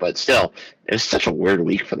end there. But still, it was such a weird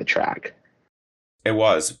week for the track. It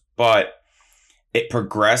was, but it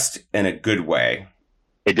progressed in a good way.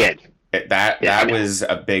 It did. That was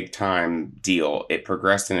a big time deal. It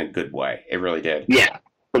progressed in a good way. It really did. Yeah.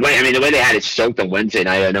 The way they had it soaked on Wednesday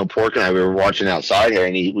night. I know Pork and I, we were watching outside here,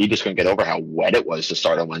 and we just couldn't get over how wet it was to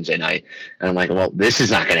start on Wednesday night. And I'm like, well, this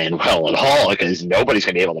is not going to end well at all because nobody's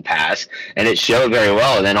going to be able to pass. And it showed very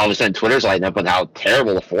well. And then all of a sudden, Twitter's lighting up with how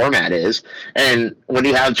terrible the format is. And when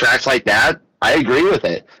you have tracks like that, I agree with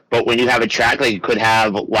it. But when you have a track like you could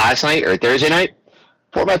have last night or Thursday night,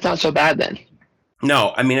 format's not so bad then.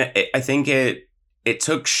 No, I mean, I think it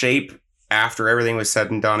took shape after everything was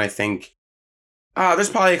said and done. I think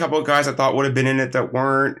there's probably a couple of guys I thought would have been in it that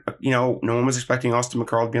weren't. No one was expecting Austin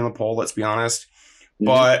McCarl to be on the pole, let's be honest. Mm-hmm.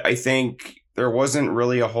 But I think there wasn't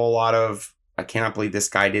really a whole lot of, I cannot believe this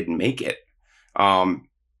guy didn't make it.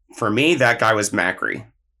 For me, that guy was Macri.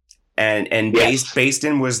 And yes.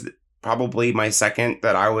 Baston was probably my second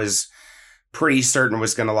that I was pretty certain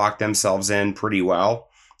was going to lock themselves in pretty well.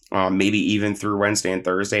 Maybe even through Wednesday and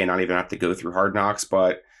Thursday and not even have to go through Hard Knocks.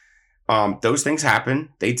 But those things happen.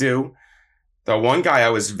 They do. The one guy I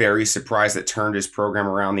was very surprised that turned his program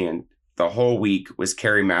around the whole week was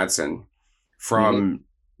Kerry Madsen. From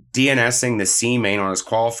DNSing the C main on his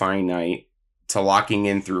qualifying night to locking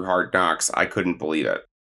in through Hard Knocks, I couldn't believe it.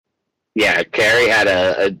 Yeah, Kerry had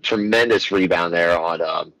a tremendous rebound there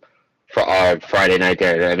on Friday night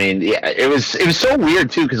there. I mean, yeah, it was so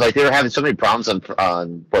weird too because like they were having so many problems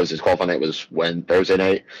on what was his qualifying night was Thursday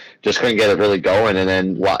night, just couldn't get it really going, and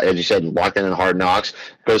then as you said, locked in Hard Knocks,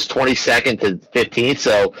 goes 22nd to 15th,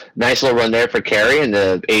 so nice little run there for Kerry and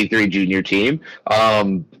the 83 junior team.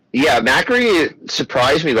 Yeah, Macri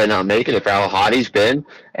surprised me by not making it for how hot he's been,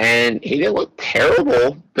 and he didn't look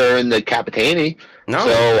terrible during the Capitani. No,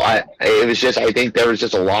 so I think there was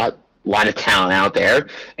just a lot of talent out there,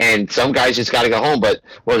 and some guys just got to go home. But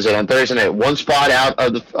what was it on Thursday night? One spot out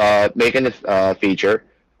of the making the feature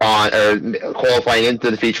or qualifying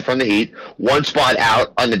into the feature from the heat. One spot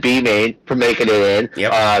out on the B main for making it in.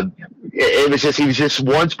 Yep. He was just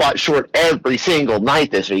one spot short every single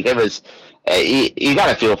night this week. It was. You got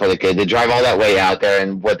to feel for the kid. They drive all that way out there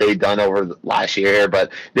and what they've done over last year.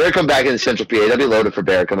 But they're coming back in the Central PA. They'll be loaded for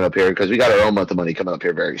Bert coming up here because we got our own month of money coming up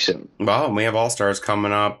here very soon. Well, we have All-Stars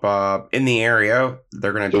coming up in the area.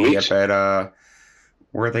 They're going to be up at,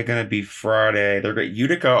 where are they going to be Friday? They're at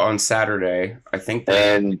Utica on Saturday, I think.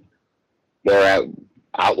 And they're at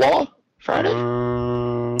Outlaw Friday?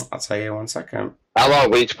 I'll tell you 1 second. Outlaw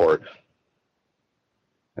Weedsport.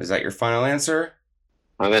 Is that your final answer?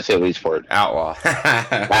 I'm going to say Weedsport. Outlaw. All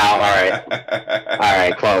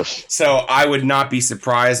right, close. So I would not be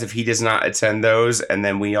surprised if he does not attend those, and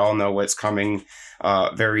then we all know what's coming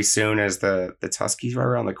very soon as the Tuskie's right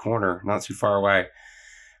around the corner, not too far away.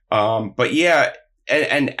 But yeah,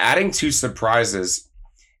 and adding 2 surprises,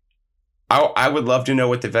 I would love to know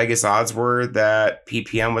what the Vegas odds were that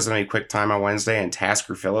PPM was going to be quick time on Wednesday and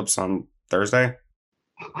Tasker Phillips on Thursday.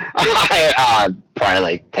 Probably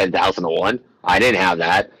like 10,000 to 1. I didn't have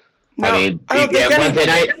that. No, I mean, PPM Wednesday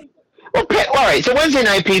night. Well, all right. So Wednesday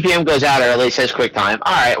night, PPM goes out early, says quick time.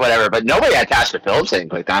 All right, whatever. But nobody had Tasker Phillips saying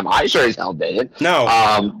quick time. I sure as hell did. No.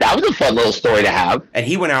 That was a fun little story to have. And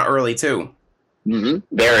he went out early too.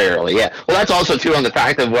 Mm-hmm. Very early, yeah. Well, that's also too on the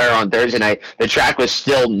fact of where on Thursday night the track was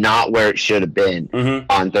still not where it should have been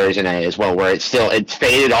on Thursday night as well, where it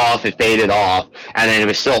faded off, and then it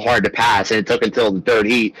was still hard to pass, and it took until the third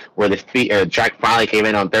heat where the track finally came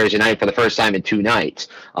in on Thursday night for the first time in 2 nights.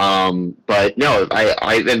 But no,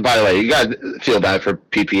 and by the way, you got to feel bad for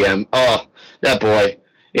PPM. Oh, that boy,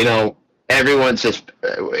 everyone's just.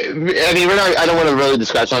 I mean, I don't want to really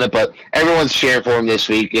discuss on it, but everyone's cheering for him this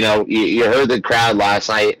week. You heard the crowd last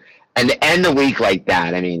night, and to end the week like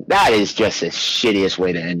that. I mean, that is just the shittiest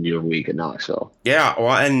way to end your week in Knoxville. Yeah,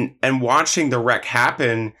 well, and watching the wreck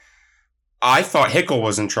happen, I thought Hickel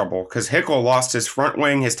was in trouble because Hickel lost his front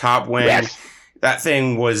wing, his top wing. Yes. That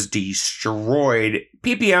thing was destroyed.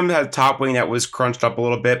 PPM had a top wing that was crunched up a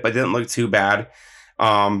little bit, but didn't look too bad.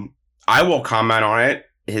 I will comment on it.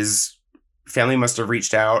 His family must have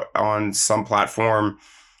reached out on some platform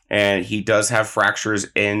and he does have fractures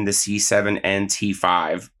in the C7 and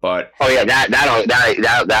T5. But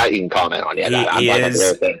that you can comment on. Yeah, he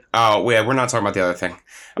is. Oh, yeah, we're not talking about the other thing.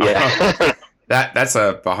 Yeah. That's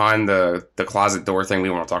a behind the closet door thing we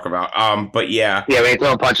want to talk about. But yeah. Yeah, we ain't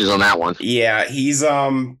throwing punches on that one. Yeah, he's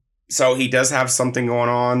so he does have something going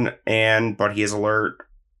on, but he is alert,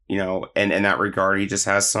 and in that regard, he just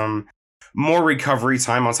has some more recovery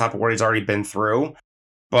time on top of what he's already been through.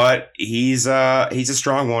 But he's a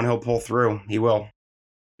strong one. He'll pull through. He will.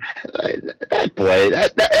 That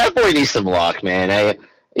boy needs some luck, man.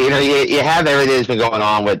 You have everything that's been going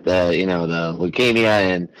on with the leukemia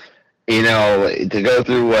and to go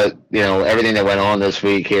through what everything that went on this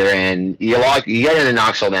week here, and you get into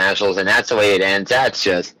Knoxville Nationals, and that's the way it ends.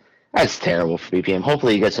 That's terrible for BPM.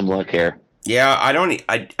 Hopefully, you get some luck here. Yeah, I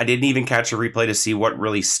didn't even catch a replay to see what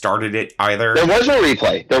really started it either. There was no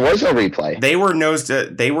replay. They were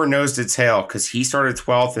nose to tail because he started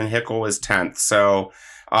 12th and Hickel was 10th. So,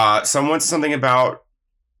 someone said something about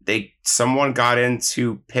someone got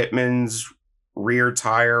into Pittman's rear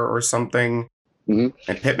tire or something. Mm-hmm.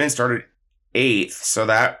 And Pittman started 8th, so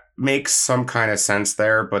that makes some kind of sense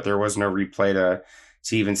there, but there was no replay to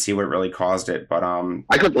even see what really caused it. But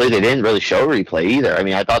I couldn't believe they didn't really show a replay either. I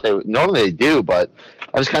mean, I thought normally they do, but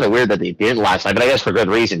it was kind of weird that they didn't last night. But I guess for good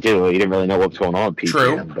reason too. You didn't really know what was going on with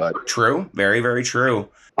PGM. True, very, very true.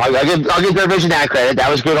 I'll give their vision that credit. That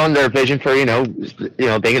was good on their vision for thinking of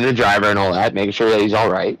the driver and all that, making sure that he's all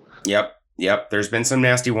right. Yep. There's been some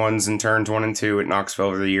nasty ones in turns 1 and 2 at Knoxville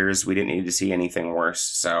over the years. We didn't need to see anything worse.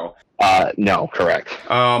 So, no, correct.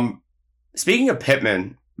 Speaking of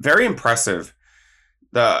Pittman, very impressive.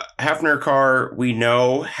 The Hefner car we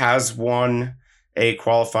know has won a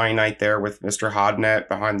qualifying night there with Mr. Hodnett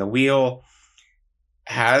behind the wheel.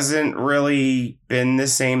 Hasn't really been the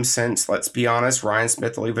same since. Let's be honest. Ryan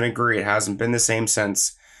Smith will even agree it hasn't been the same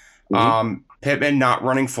since. Mm-hmm. Pittman not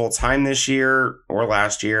running full time this year or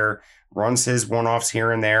last year. Runs his one-offs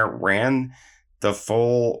here and there, ran the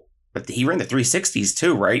full, but he ran the 360s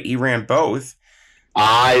too, right? He ran both.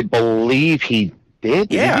 I believe he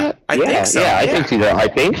did. Yeah, I think so. Yeah, I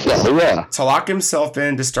think so, yeah. To lock himself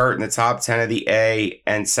in to start in the top 10 of the A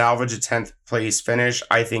and salvage a 10th place finish,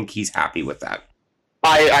 I think he's happy with that.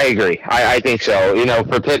 I agree. I think so.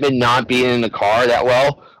 For Pittman not being in the car that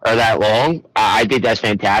well or that long, I think that's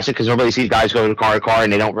fantastic because nobody sees guys go to car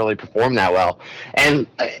and they don't really perform that well. And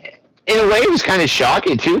in a way, it was kind of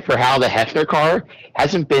shocking, too, for how the Hefner car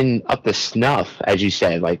hasn't been up to snuff, as you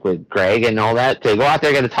said, like with Greg and all that. To go out there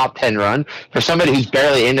and get a top 10 run for somebody who's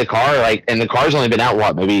barely in the car, and the car's only been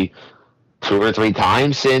out, maybe 2 or 3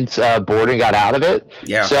 times since Borden got out of it.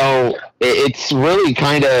 Yeah. So it's really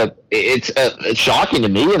it's shocking to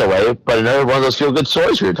me in a way, but another one of those feel-good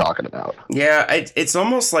stories we were talking about. Yeah, it's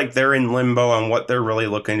almost like they're in limbo on what they're really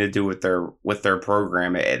looking to do with their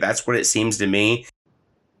program. That's what it seems to me.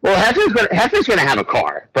 Well, Hefner's going to have a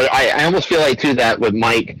car, but I almost feel like, too, that with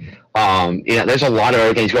Mike, there's a lot of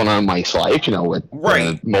other things going on in Mike's life, with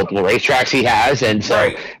multiple racetracks he has, and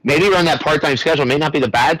so maybe run that part-time schedule may not be the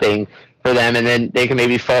bad thing for them, and then they can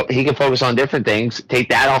maybe he can focus on different things, take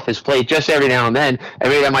that off his plate just every now and then, and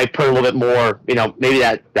maybe that might put a little bit more, maybe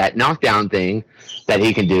that knockdown thing that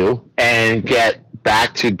he can do, and get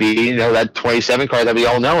back to being, that 27 car that we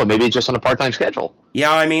all know, and maybe just on a part-time schedule.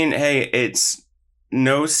 Yeah, I mean, hey, it's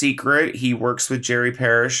no secret he works with Jerry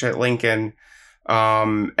Parrish at Lincoln,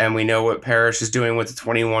 and we know what Parrish is doing with the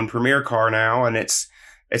 21 Premier car now, and it's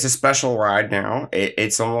a special ride now.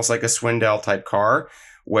 It's almost like a Swindell type car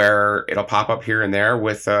where it'll pop up here and there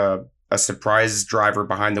with a surprise driver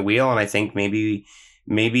behind the wheel, and I think maybe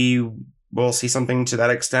we'll see something to that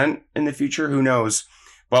extent in the future. Who knows?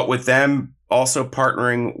 But with them also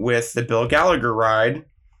partnering with the Bill Gallagher ride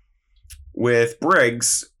with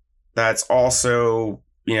Briggs, that's also,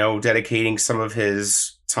 dedicating some of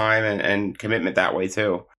his time and commitment that way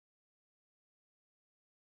too.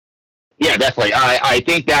 Yeah, definitely. I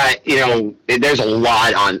think that, there's a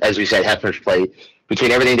lot on, as we said, Hefner's plate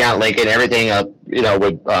between everything down at Lincoln, everything up,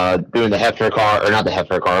 with doing the Hefner car, or not the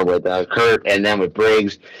Hefner car, with Kurt, and then with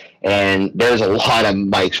Briggs. And there's a lot of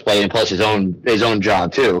Mike's plate, and plus his own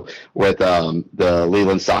job too with the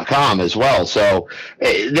Lelands.com as well. So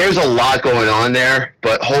there's a lot going on there,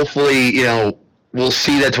 but hopefully, we'll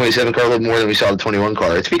see that 27 car a little more than we saw the 21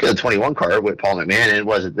 car. And speaking of the 21 car with Paul McMahon, and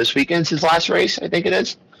was it this weekend's his last race? I think it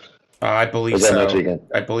is. I believe so. Next weekend?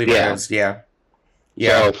 I believe it is. Yeah.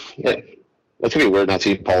 So, that's gonna be weird not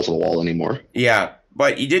seeing Paul to the wall anymore. Yeah,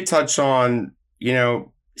 but you did touch on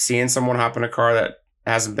seeing someone hop in a car that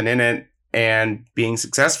hasn't been in it and being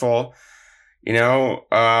successful.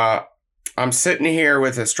 I'm I'm sitting here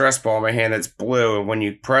with a stress ball in my hand that's blue, and when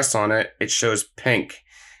you press on it, it shows pink.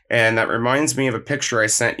 And that reminds me of a picture I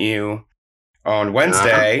sent you on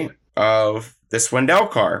Wednesday of the Swindell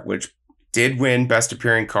car, which did win Best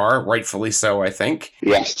Appearing Car, rightfully so, I think.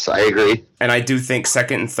 Yes, I agree. And I do think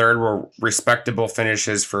second and third were respectable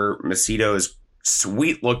finishes for Macedo's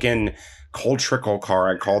sweet-looking cold trickle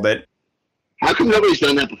car, I called it. How come nobody's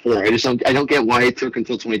done that before? I don't get why it took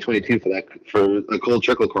until 2022 for a cold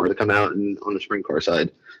trickle car to come out on the sprint car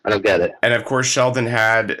side. I don't get it. And of course, Sheldon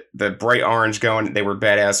had the bright orange going. They were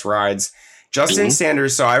badass rides. Justin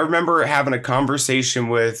Sanders. So I remember having a conversation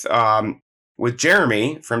with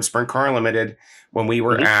Jeremy from Sprint Car Unlimited when we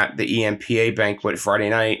were at the EMPA banquet Friday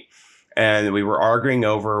night, and we were arguing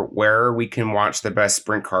over where we can watch the best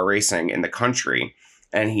sprint car racing in the country.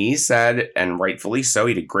 And he said, and rightfully so,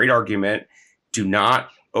 he had a great argument. Do not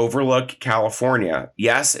overlook California.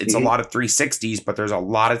 Yes, it's a lot of 360s, but there's a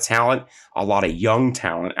lot of talent, a lot of young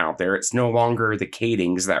talent out there. It's no longer the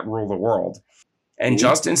Kadings that rule the world. And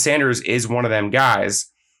Justin Sanders is one of them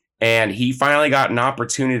guys. And he finally got an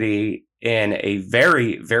opportunity in a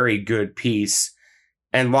very, very good piece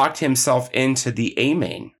and locked himself into the A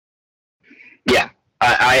main. Yeah.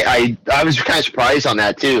 I was kind of surprised on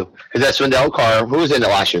that too. Because that Swindell car, who was in it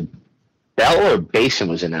last year? Bell or Basin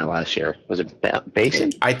was in that last year. Was it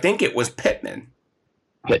Basin? I think it was Pittman.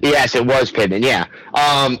 But yes, it was Pittman. Yeah.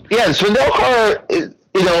 The Swindell car,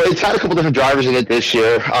 it's had a couple different drivers in it this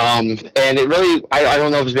year. And it really, I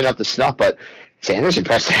don't know if it's been up to snuff, but Sanders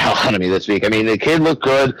impressed the hell out of me this week. I mean, the kid looked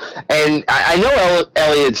good. And I know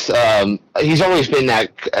Elliott's, he's always been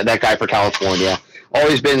that guy for California.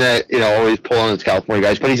 Always been that, always pulling those California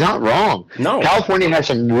guys, but he's not wrong. No. California has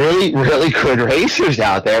some really, really good racers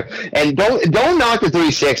out there. And don't knock the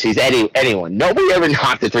 360s, anyone. Nobody ever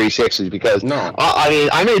knocked the 360s because,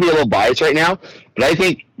 I may be a little biased right now, but I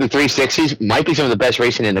think the 360s might be some of the best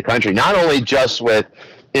racing in the country, not only just with,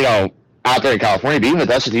 out there in California, but even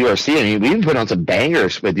with us at the URC. I mean, we even put on some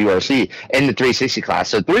bangers with URC in the 360 class.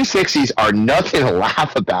 So 360s are nothing to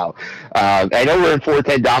laugh about. I know we're in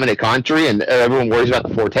 410 dominant country, and everyone worries about the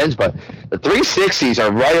 410s, but the 360s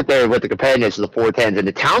are right up there with the competitiveness of the 410s. And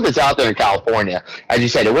the talent that's out there in California, as you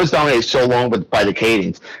said, it was dominated so long by the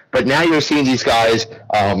Kadings. But now you're seeing these guys,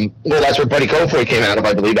 that's where Buddy Kofoid came out of,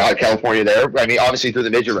 I believe, out of California there. I mean, obviously through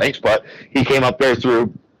the midget ranks, but he came up there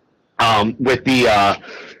through with the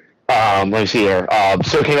let me see here.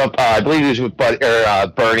 So it came up, I believe he was with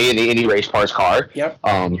Bernie in the Indy Race Cars car. Yep.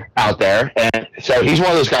 Out there. And so he's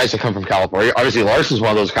one of those guys that come from California. Obviously, Larson's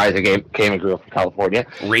one of those guys that came and grew up from California.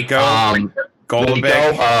 Rico.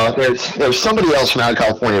 Golubic. There's somebody else from out of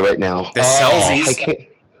California right now. The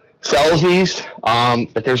Selzies.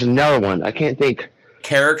 But there's another one. I can't think.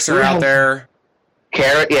 Carricks are out there.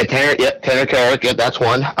 Tanner Carrick. Yep, that's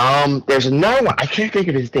one. There's another one. I can't think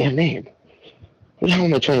of his damn name. What the hell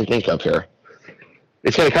am I trying to think of here?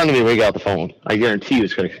 It's going to come to me when we get out the phone. I guarantee you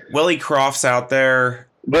it's going to. Willie Croft's out there.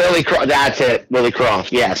 That's it. Willie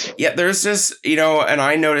Croft, yes. Yeah, there's just, and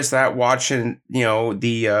I noticed that watching,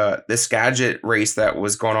 the Skagit race that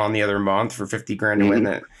was going on the other month for $50,000 to win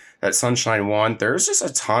that Sunshine one. There's just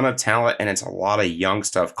a ton of talent, and it's a lot of young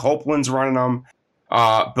stuff. Copeland's running them.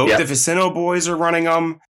 Both the Vicino boys are running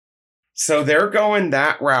them. So they're going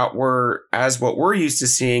that route whereas what we're used to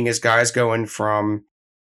seeing is guys going from,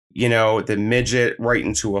 the midget right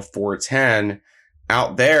into a 410.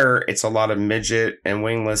 Out there, it's a lot of midget and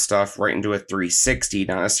wingless stuff right into a 360,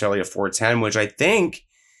 not necessarily a 410, which I think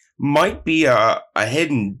might be a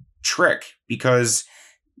hidden trick because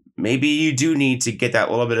maybe you do need to get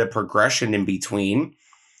that little bit of progression in between,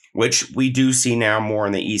 which we do see now more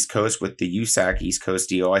on the East Coast with the USAC East Coast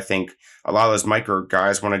deal. I think a lot of those micro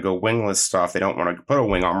guys want to go wingless stuff. They don't want to put a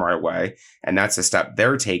wing arm right away, and that's a step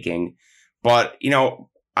they're taking. But,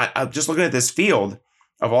 I'm just looking at this field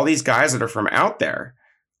of all these guys that are from out there.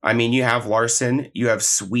 I mean, you have Larson, you have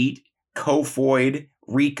Sweet, Kofoid,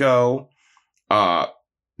 Rico,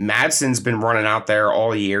 Madsen's been running out there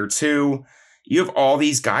all year too. You have all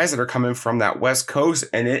these guys that are coming from that West Coast,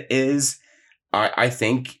 and it is, I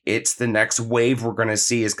think it's the next wave we're going to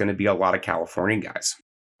see is going to be a lot of California guys.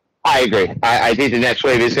 I agree. I think the next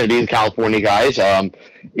wave is going to be the California guys.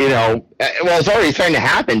 It's already starting to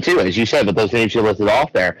happen too, as you said, with those names you listed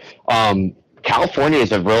off there. California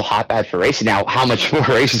is a real hotbed for racing. Now, how much more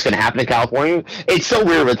racing is going to happen in California? It's so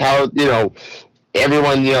weird with how,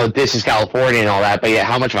 everyone, this is California and all that, but yeah,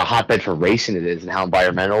 how much of a hotbed for racing it is and how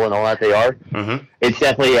environmental and all that they are. Mm-hmm. It's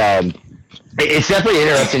definitely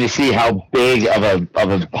interesting to see how big of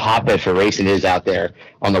a hotbed for racing is out there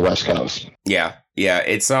on the West Coast. Yeah. Yeah.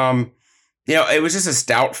 It's, it was just a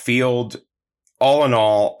stout field all in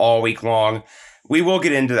all week long. We will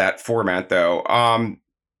get into that format, though.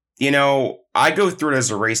 I go through it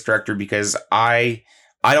as a race director because I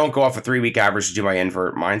don't go off a 3-week average to do my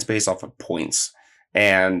invert. Mine's based off of points.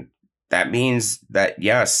 And that means that,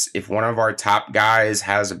 yes, if one of our top guys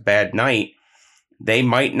has a bad night, they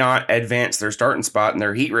might not advance their starting spot in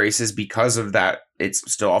their heat races because of that.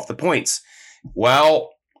 It's still off the points.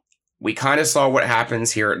 Well, we kind of saw what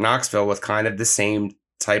happens here at Knoxville with kind of the same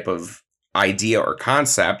type of idea or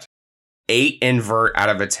concept. 8 invert out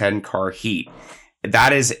of a 10-car heat.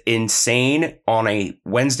 That is insane on a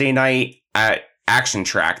Wednesday night at Action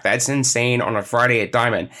Track. That's insane on a Friday at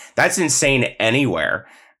Diamond. That's insane anywhere.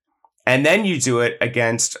 And then you do it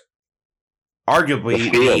against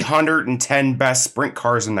arguably the 110 best sprint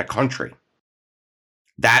cars in the country.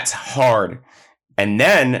 That's hard. And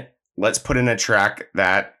then let's put in a track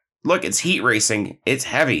that, look, it's heat racing. It's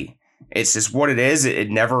heavy. It's just what it is. It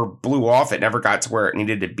never blew off. It never got to where it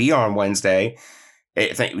needed to be on Wednesday.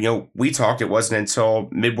 We talked, it wasn't until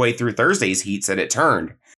midway through Thursday's heats that it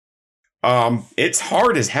turned. It's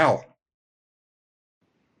hard as hell.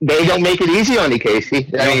 They don't make it easy on you, Casey.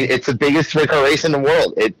 I mean, it's the biggest sprint car race in the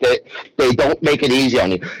world. They don't make it easy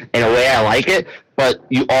on you. In a way, I like it, but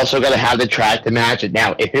you also got to have the track to match it.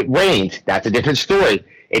 Now, if it rains, that's a different story.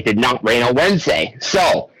 It did not rain on Wednesday.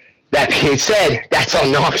 So, that being said, that's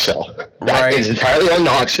on Knoxville. That is entirely on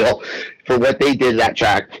Knoxville for what they did to that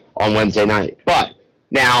track on Wednesday night. But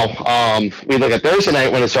now, we look at Thursday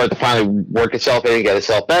night when it started to finally work itself in and get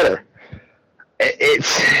itself better.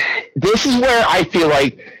 This is where I feel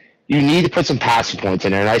like you need to put some passing points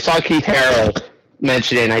in there. And I saw Keith Harrell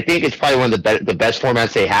mention it, and I think it's probably one of the best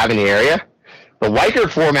formats they have in the area. The Wojcik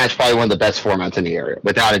format is probably one of the best formats in the area,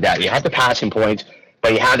 without a doubt. You have the passing points,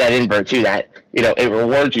 but you have that invert too that, it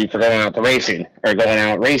rewards you for going out to racing or going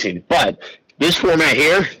out racing. But this format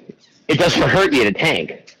here, it doesn't hurt you to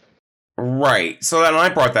tank. Right. So then I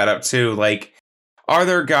brought that up too. Like, are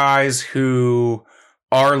there guys who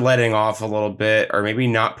are letting off a little bit or maybe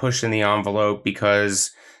not pushing the envelope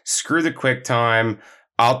because screw the quick time,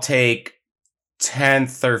 I'll take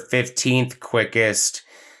 10th or 15th quickest.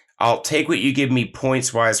 I'll take what you give me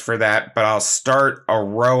points wise for that, but I'll start a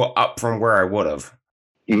row up from where I would have.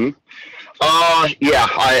 Mm-hmm. Yeah,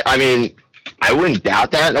 I mean, I wouldn't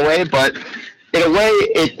doubt that in a way, but in a way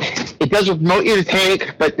it does promote you to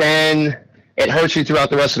tank, but then it hurts you throughout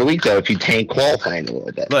the rest of the week, though, if you tank qualifying a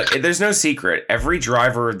little bit. Look, there's no secret. Every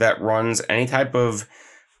driver that runs any type of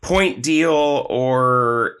point deal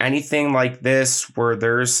or anything like this where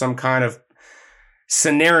there's some kind of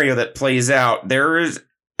scenario that plays out,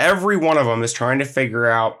 every one of them is trying to figure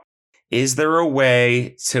out, is there a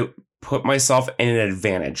way to put myself in an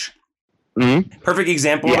advantage? Mm-hmm. Perfect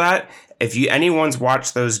example of that. If anyone's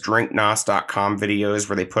watched those drinknos.com videos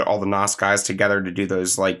where they put all the NOS guys together to do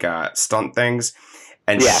those stunt things,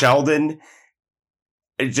 and Sheldon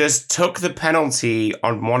just took the penalty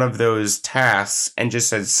on one of those tasks and just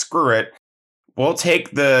said, screw it, we'll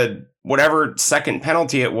take the whatever second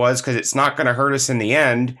penalty it was because it's not going to hurt us in the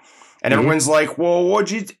end. And everyone's like, well,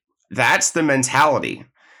 that's the mentality.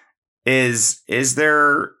 Is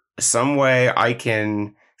there some way I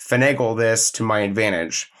can finagle this to my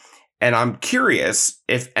advantage? And I'm curious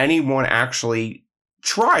if anyone actually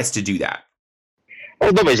tries to do that.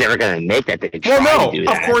 Well, nobody's ever going to make that. To do that.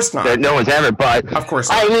 Of course not. No one's ever, but of course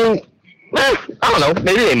not. I mean, I don't know.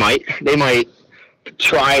 Maybe they might. They might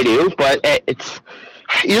try to, but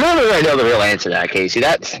you're never going to know the real answer to that, Casey.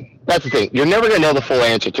 That's the thing. You're never going to know the full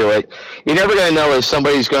answer to it. You're never going to know if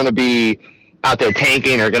somebody's going to be out there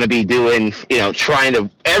tanking or going to be doing,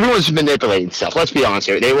 everyone's manipulating stuff. Let's be honest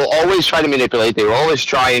here. They will always try to manipulate. They will always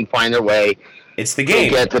try and find their way. It's the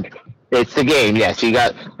game. It's the game, yes.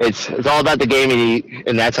 It's all about the game,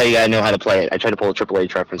 and that's how you got to know how to play it. I tried to pull a Triple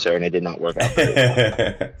H reference there, and it did not work out.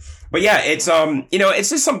 But yeah, it's it's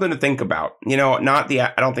just something to think about. I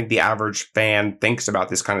don't think the average fan thinks about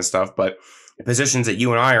this kind of stuff, but the positions that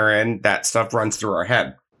you and I are in, that stuff runs through our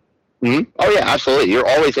head. Mm-hmm. Oh yeah, absolutely. You're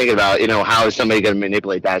always thinking about, how is somebody going to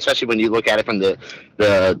manipulate that, especially when you look at it from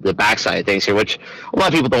the backside of things here, which a lot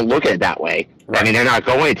of people don't look at it that way. Right. I mean, they're not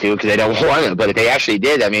going to because they don't want to, but if they actually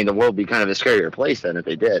did, I mean, the world would be kind of a scarier place than if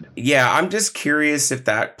they did. Yeah, I'm just curious if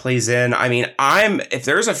that plays in. I mean, if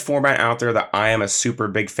there's a format out there that I am a super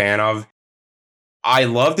big fan of, I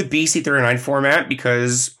love the BC39 format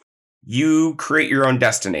because you create your own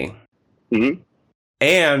destiny. Mm-hmm.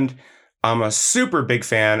 And I'm a super big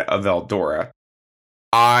fan of Eldora.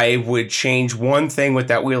 I would change one thing with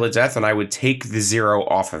that Wheel of Death, and I would take the 0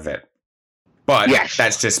 off of it. But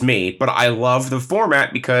that's just me. But I love the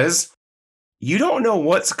format because you don't know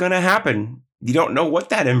what's going to happen you don't know what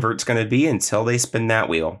that invert's going to be until they spin that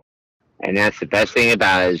wheel. And that's the best thing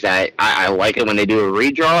about it, is that I like it when they do a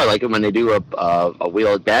redraw. I like it when they do a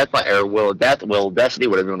wheel of death, or wheel of death, wheel of destiny,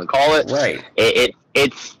 whatever you want to call it. Right. It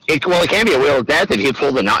can be a wheel of death if you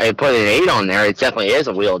put an 8 on there. It definitely is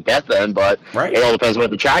a wheel of death then, but right. It all depends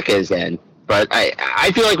what the track is then. But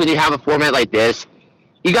I feel like when you have a format like this,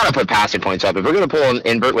 you got to put passing points up. If we're going to pull an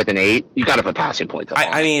invert with an 8, you got to put passing points up.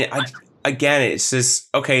 Again, it's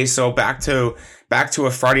just okay. So back to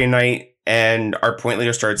a Friday night. And our point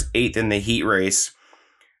leader starts 8th in the heat race.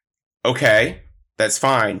 Okay, that's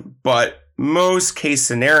fine. But most case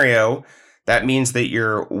scenario, that means that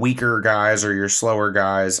your weaker guys or your slower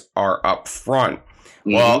guys are up front.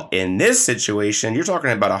 Mm-hmm. Well, in this situation, you're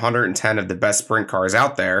talking about 110 of the best sprint cars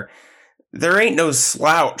out there. There ain't no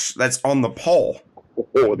slouch that's on the pole.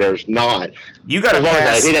 Oh, there's not. You got to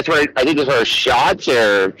pass. I think that's where Shots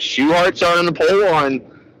or Schuhart's are on the pole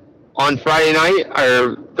on Friday night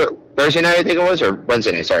or Thursday night, I think it was, or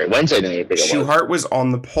Wednesday night. Sorry, Wednesday night, I think it was. Schuhart was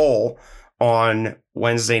on the pole on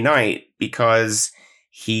Wednesday night because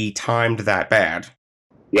he timed that bad.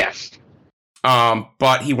 Yes.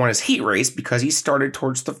 But he won his heat race because he started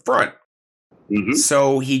towards the front. Mm-hmm.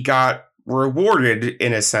 So he got rewarded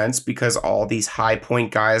in a sense because all these high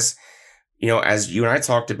point guys, as you and I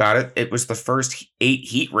talked about it, it was the first 8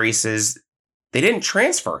 heat races. They didn't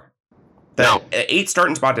transfer. The 8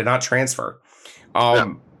 starting spot did not transfer.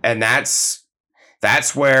 No. And that's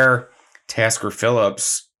where Tasker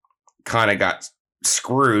Phillips kind of got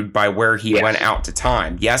screwed by where he went out to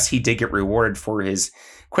time. Yes, he did get rewarded for his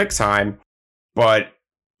quick time, but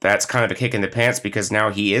that's kind of a kick in the pants because now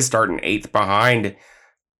he is starting 8th behind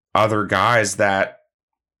other guys that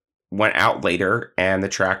went out later and the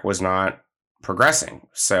track was not progressing.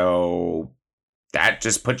 So that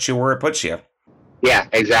just puts you where it puts you. Yeah,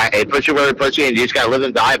 exactly. It puts you where it puts you, and you just got to live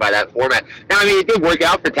and die by that format. Now, I mean, it did work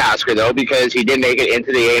out for Tasker, though, because he did make it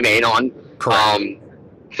into the A main on Thursday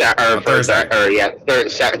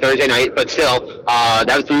night, but still,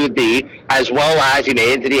 that was through the B, as well as he made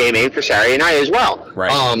it into the A main for Saturday night as well.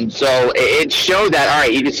 Right. So it showed that, all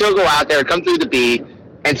right, you can still go out there, come through the B,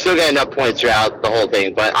 and still get enough points throughout the whole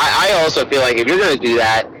thing. But I also feel like if you're going to do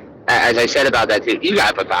that, as I said about that too, you got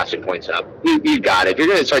to put passing points up. You got it. If you're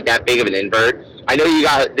going to start that big of an invert, I know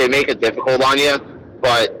they make it difficult on you,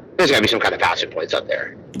 but there's got to be some kind of passing points up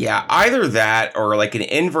there. Yeah, either that or like an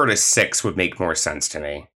invert of 6 would make more sense to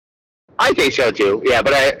me. I think so too. Yeah,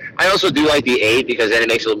 but I also do like the 8 because then it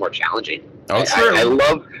makes it a little more challenging. Oh, true. I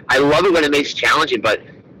love it when it makes it challenging, but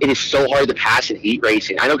it is so hard to pass in heat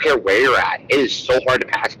racing. I don't care where you're at. It is so hard to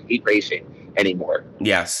pass in heat racing anymore.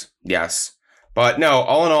 Yes. But no,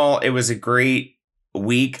 all in all, it was a great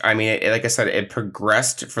week. I mean, like I said, it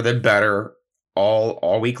progressed for the better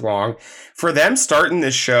all week long. For them starting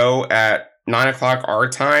this show at 9:00 our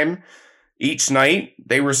time each night,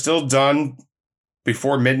 they were still done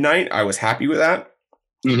before midnight. I was happy with that.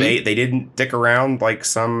 Mm-hmm. They didn't dick around like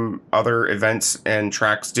some other events and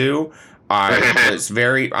tracks do. I was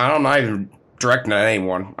I'm not even directing at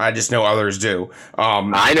anyone. I just know others do.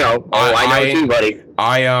 I know. I know too, buddy.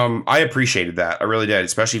 I appreciated that. I really did,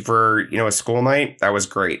 especially for a school night. That was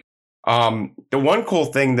great. The one cool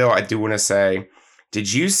thing though, I do want to say,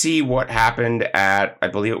 did you see what happened at, I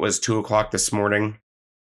believe it was 2:00 this morning?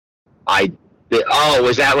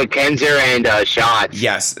 Was that with Kenzer and Shots?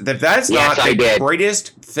 Yes, that's not the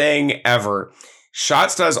greatest thing ever.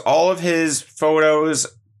 Shots does all of his photos,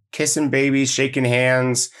 kissing babies, shaking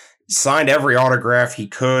hands, signed every autograph he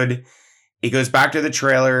could. He goes back to the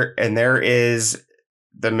trailer, and there is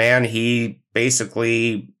the man he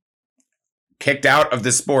basically kicked out of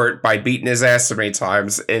the sport by beating his ass so many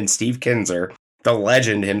times, and Steve Kinzer, the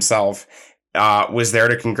legend himself, was there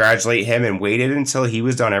to congratulate him and waited until he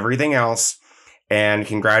was done everything else and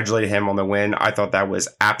congratulated him on the win. I thought that was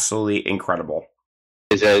absolutely incredible.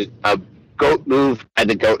 It's a GOAT move by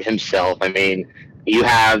the GOAT himself. I mean, you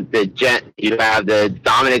have the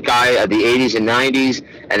dominant guy of the 80s and 90s,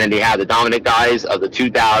 and then you have the dominant guys of the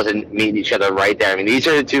 2000 meeting each other right there. I mean, these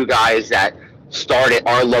are the two guys that started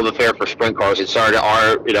our love affair for sprint cars. It started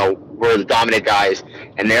we're the dominant guys,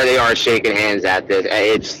 and there they are shaking hands at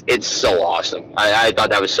this. It's so awesome. I thought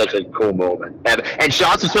that was such a cool moment. And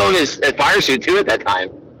Shots was still in his fire suit too at that time.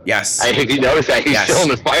 Yes. I think you noticed that he's still in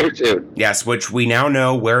the fire suit. Yes, which we now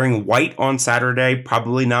know wearing white on Saturday,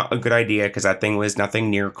 probably not a good idea because that thing was nothing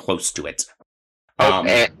near close to it.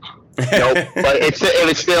 And Nope. But it's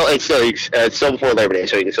still before Labor Day,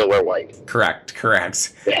 so you can still wear white. Correct.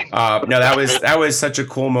 Yeah. No, that was such a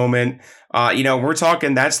cool moment. We're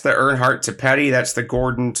talking, that's the Earnhardt to Petty, that's the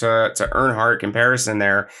Gordon to Earnhardt comparison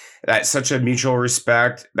there. That's such a mutual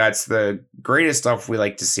respect. That's the greatest stuff we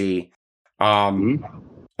like to see. And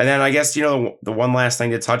then I guess, the one last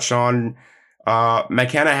thing to touch on,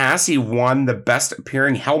 McKenna-Hassey won the best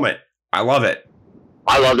appearing helmet. I love it.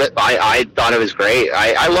 I loved it. I thought it was great.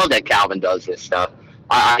 I love that Calvin does this stuff.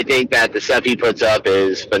 I think that the stuff he puts up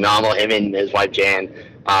is phenomenal. Him and his wife Jan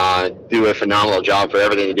do a phenomenal job for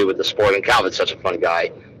everything to do with the sport. And Calvin's such a fun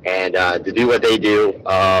guy. And to do what they do,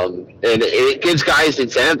 and it gives guys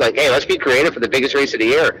incentive, like, hey, let's be creative for the biggest race of the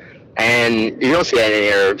year. And you don't see that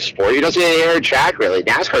in air sport. You don't see that in air track, really.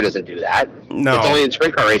 NASCAR doesn't do that. No. It's only in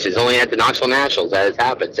sprint car races, only at the Knoxville Nationals that it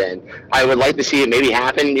happens. And I would like to see it maybe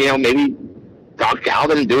happen, maybe Doc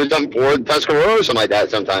Calvin doing something for Tuscarora or something like that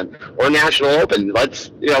sometime, or National Open. Let's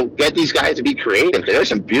get these guys to be creative, because there's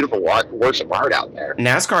some beautiful works of art out there.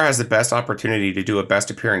 NASCAR has the best opportunity to do a best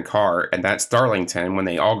appearing car, and that's Darlington when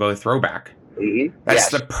they all go throwback. Mm-hmm. That's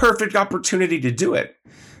the perfect opportunity to do it.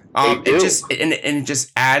 It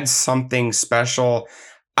just adds something special.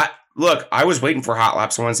 I was waiting for hot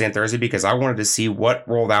laps on Wednesday and Thursday because I wanted to see what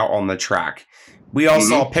rolled out on the track. We all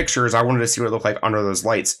saw pictures. I wanted to see what it looked like under those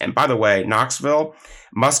lights. And by the way, Knoxville,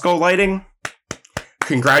 Musco lighting,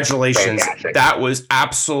 congratulations. Fantastic. That was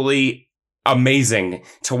absolutely amazing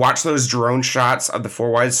to watch those drone shots of the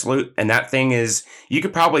 4-wide salute. And that thing you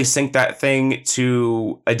could probably sync that thing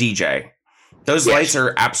to a DJ. Those lights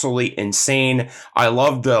are absolutely insane. I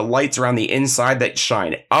love the lights around the inside that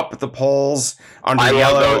shine up the poles under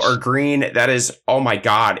yellow or green. That is, oh my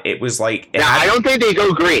God. It was like... I don't think they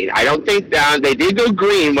go green. I don't think they did go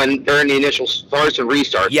green when during the initial starts and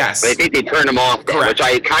restarts. Yes. But I think they turned them off there, which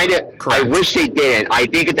I wish they didn't. I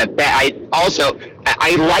think it's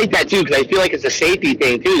I like that too, because I feel like it's a safety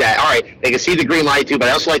thing too, that, all right, they can see the green light too, but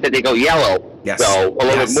I also like that they go yellow. Yes. So a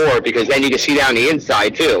little bit more, because then you can see down the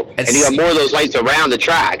inside too. And you have more of those lights around the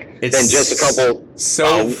track than just a couple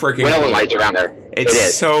freaking cool. lights around there.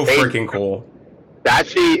 It's so freaking cool.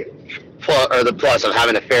 That's the plus of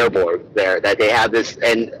having a fair board there, that they have this,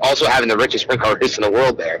 and also having the richest sprint car race in the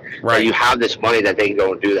world there. Right. That you have this money that they can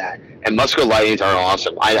go and do that. And Musco lightings are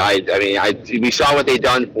awesome. We saw what they've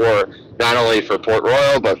done for not only for Port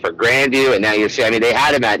Royal but for Grandview, and now you're seeing. They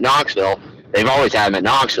had them at Knoxville. They've always had them at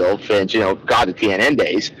Knoxville since, the TNN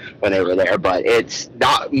days when they were there. But it's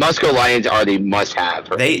not, Musco lighting are the must-have.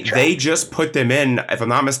 They just put them in, if I'm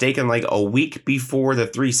not mistaken, like a week before the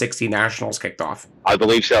 360 Nationals kicked off. I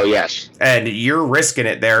believe so, yes. And you're risking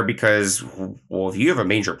it there because, well, if you have a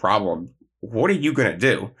major problem, what are you going to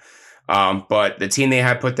do? But the team they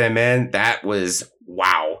had put them in, that was,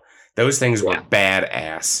 wow. Those things were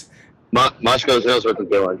badass. Musco knows what they're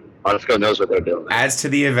doing. Musco knows what they're doing. Adds to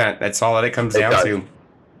the event. That's all that it comes down to.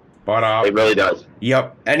 But it really does.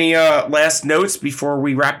 Yep. Any last notes before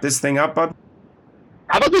we wrap this thing up, bud?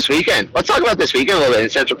 How about this weekend? Let's talk about this weekend a little bit in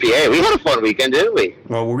Central PA. We had a fun weekend, didn't we?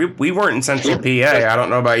 Well, we weren't in Central PA. I don't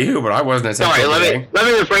know about you, but I wasn't in Central PA. Let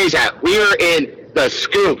me rephrase that. We were in the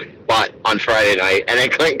Scoop on Friday night, and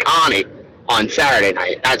then Clinton County on Saturday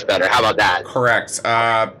night. That's better. How about that? Correct.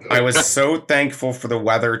 I was so thankful for the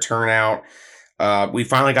weather turnout. We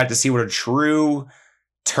finally got to see what a true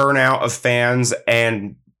turnout of fans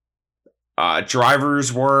and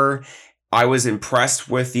drivers were. I was impressed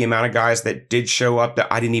with the amount of guys that did show up that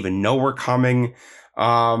I didn't even know were coming.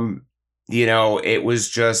 It was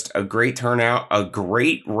just a great turnout, a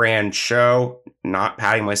great ran show. Not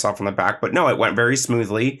patting myself on the back, but no, it went very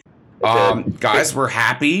smoothly. Guys were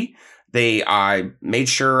happy. I made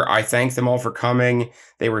sure I thanked them all for coming.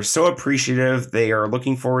 They were so appreciative. They are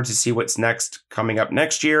looking forward to see what's coming up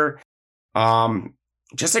next year.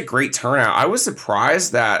 Just a great turnout. I was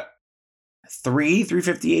surprised that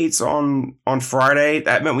 358s on Friday.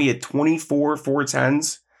 That meant we had 24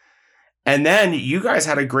 410s. And then you guys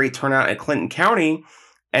had a great turnout at Clinton County.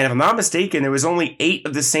 And if I'm not mistaken, there was only 8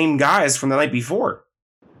 of the same guys from the night before.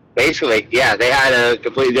 Basically, yeah, they had a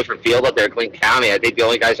completely different field up there at Clinton County. I think the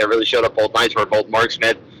only guys that really showed up both nights were both Mark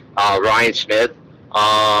Smith, Ryan Smith,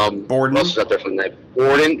 Borden. Who else was up there from the night?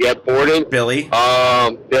 Borden, yep, Borden. Billy.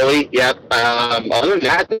 Billy, yep. Other than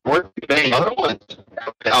that, there weren't too many other ones.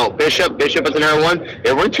 Oh, Bishop was another one.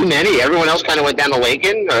 There weren't too many. Everyone else kind of went down to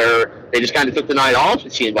Lincoln, or they just kind of took the night off,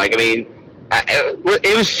 it seemed like. I mean,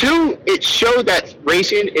 it showed that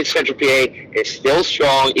racing in Central PA is still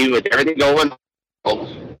strong, even with everything going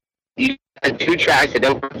on. You had 2 tracks that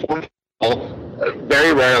don't perform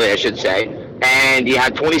very rarely, I should say, and you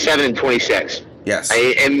had 27 and 26. Yes.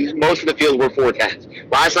 And most of the field were 410s.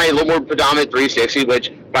 Last night, a little more predominant 360,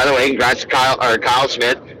 which, by the way, congrats to Kyle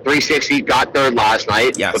Smith. 360 got third last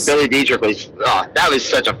night. Yes. But Billy Dietrich that was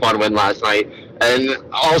such a fun win last night. And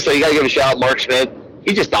also, you got to give a shout out Mark Smith.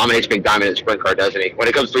 He just dominates Big Diamond in the sprint car, doesn't he? When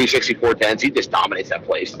it comes to 360, 410s, he just dominates that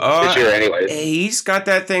place this year anyways. He's got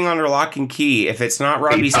that thing under lock and key. If it's not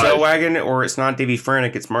Robbie Stellwagen or it's not Davey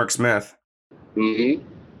Franek, it's Mark Smith. Mm-hmm.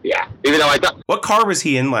 Yeah. Even though I thought... What car was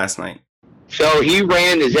he in last night? So he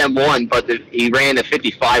ran his M1, but he ran the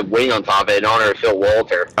 55 wing on top of it in honor of Phil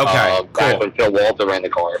Walter. Okay, cool. Back when Phil Walter ran the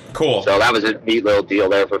car. Cool. So that was a neat little deal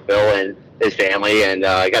there for Phil and his family, and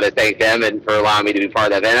I got to thank them and for allowing me to be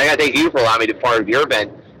part of that event. I got to thank you for allowing me to be part of your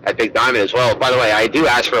event at Big Diamond as well. By the way, I do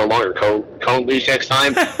ask for a longer cone leash next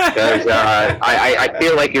time because I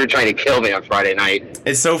feel like you're trying to kill me on Friday night.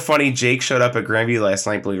 It's so funny. Jake showed up at Grandview last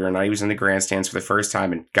night, believe it or not. He was in the grandstands for the first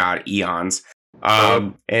time in, God, eons.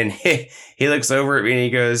 And he looks over at me and he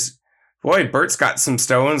goes, boy, Bert's got some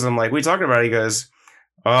stones. I'm like, what are you talking about? He goes,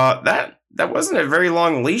 that wasn't a very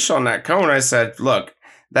long leash on that cone. I said, look,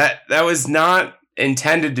 that was not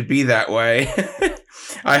intended to be that way.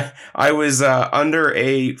 I was under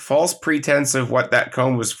a false pretense of what that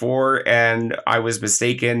cone was for, and I was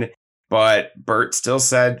mistaken. But Bert still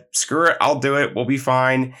said, screw it, I'll do it. We'll be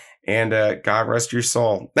fine. And God rest your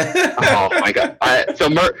soul. Oh, my God. So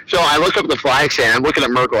I look up the flag stand. I'm looking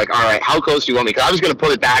at Merkel like, all right, how close do you want me? Because I was going to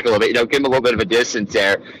put it back a little bit, give him a little bit of a distance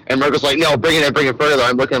there. And Merkel's like, no, bring it further.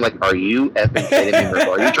 I'm looking like, are you effing kidding me,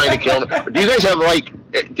 Merkel? Are you trying to kill me? Do you guys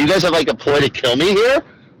have like a ploy to kill me here?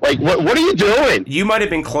 Like, what are you doing? You might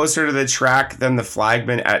have been closer to the track than the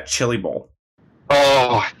flagman at Chili Bowl.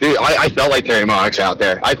 Oh, dude, I felt like Terry Marks out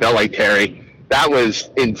there. I felt like Terry. That was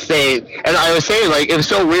insane. And I was saying, like, it was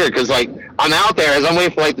so weird because, like, I'm out there as I'm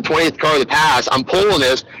waiting for, like, the 20th car to pass. I'm pulling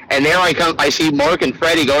this, and there I see Mark and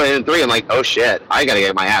Freddie going in 3. I'm like, oh, shit, I got to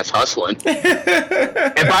get my ass hustling.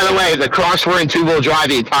 And by the way, the Crocs were in two-wheel drive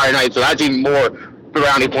the entire night, so that's even more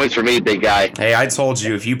brownie points for me, big guy. Hey, I told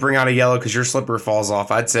you, if you bring out a yellow because your slipper falls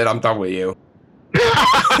off, I'd say I'm done with you.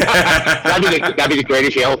 That'd be the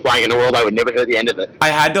greatest yellow flag in the world. I would never hear the end of it. I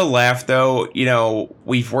had to laugh, though.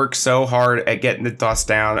 We've worked so hard at getting the dust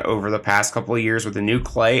down over the past couple of years with the new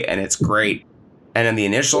clay, and it's great. And in the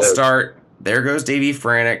initial start, there goes Davey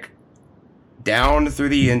Franek down through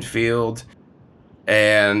the infield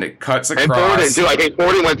and cuts across. And Borden, too. I think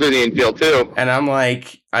Borden went through the infield, too. And I'm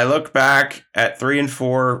like, I look back at 3 and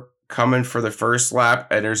 4 coming for the first lap,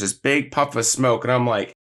 and there's this big puff of smoke, and I'm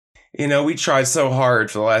like, we tried so hard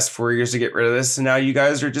for the last 4 years to get rid of this, and now you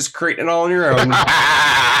guys are just creating it all on your own.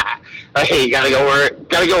 Hey, you gotta go where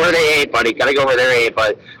they ain't, buddy. Gotta go where they ain't.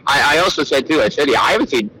 But I also said too, I haven't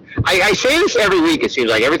seen. I say this every week. It seems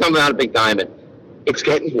like every time I'm out of Big Diamond, it's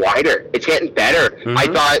getting wider. It's getting better. Mm-hmm. I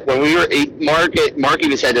thought when we were Mark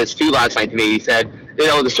even said this too last night to me. He said,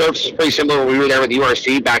 the surface is pretty similar when we were there with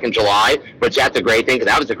URC back in July, which that's a great thing because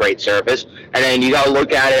that was a great surface. And then you got to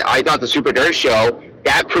look at it. I thought the Super Dirt Show,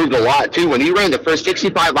 that proved a lot, too. When you ran the first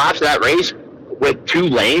 65 laps of that race with 2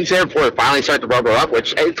 lanes there before it finally started to rubber up,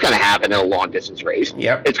 which it's going to happen in a long-distance race.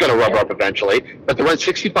 Yep. It's going to rubber up eventually. But to run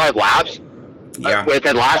 65 laps with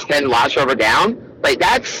the last 10 laps rubber down, like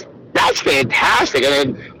that's fantastic.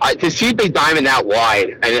 And then to see Big Diamond that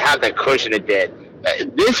wide and have that cushion it did,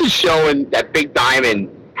 this is showing that Big Diamond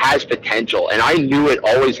has potential. And I knew it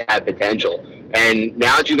always had potential. And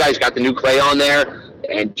now that you guys got the new clay on there,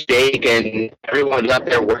 and Jake and everyone's up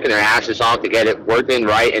there working their asses off to get it working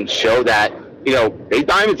right and show that, Big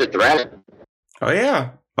Diamond's a threat. Oh, yeah.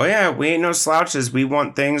 We ain't no slouches. We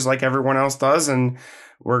want things like everyone else does, and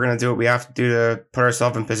we're going to do what we have to do to put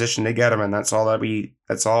ourselves in position to get them, and that's all that we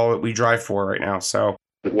drive for right now. So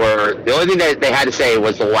the only thing that they had to say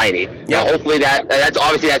was the lighting. Yeah. Now, hopefully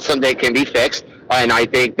that's something that can be fixed, and I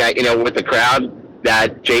think that, with the crowd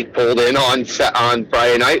that Jake pulled in on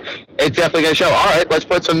Friday night, it's definitely going to show. All right, let's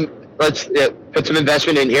put some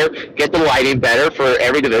investment in here, get the lighting better for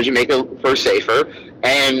every division, make it for safer,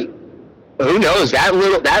 and who knows, that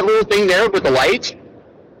little thing there with the lights,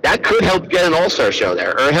 that could help get an all-star show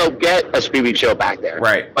there or help get a Speed Week show back there.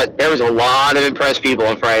 Right. But there was a lot of impressed people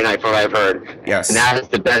on Friday night from what I've heard. Yes. And that's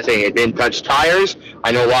the best thing. It didn't touch tires.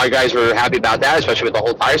 I know a lot of guys were happy about that, especially with the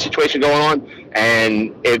whole tire situation going on.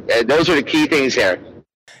 And those are the key things there.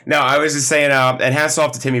 No, I was just saying, and hats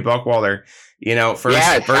off to Timmy Buckwalter.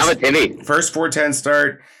 First 410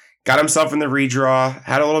 start, got himself in the redraw,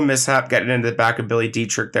 had a little mishap getting into the back of Billy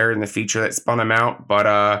Dietrich there in the feature that spun him out.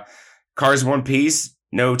 But car's one piece.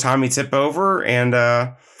 No Tommy tip over, and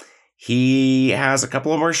he has a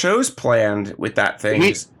couple of more shows planned with that thing.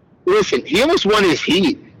 He almost won his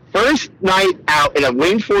heat. First night out in a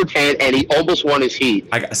wing 410, and he almost won his heat.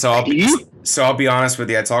 So I'll be honest with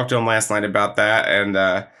you. I talked to him last night about that,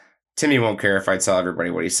 and Timmy won't care if I tell everybody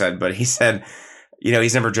what he said, but he said,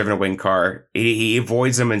 he's never driven a wing car. He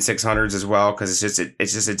avoids them in 600s as well because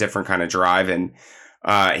it's just a different kind of drive. And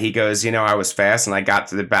he goes, I was fast and I got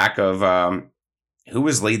to the back of who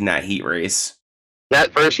was leading that heat race.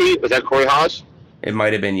 That first heat, was that Corey Haas? It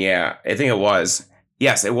might have been, yeah. I think it was.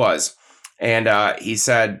 Yes, it was. And he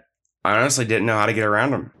said, I honestly didn't know how to get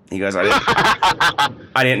around him. He goes, I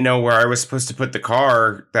didn't know where I was supposed to put the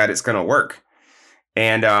car that it's going to work.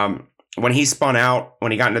 And when he spun out,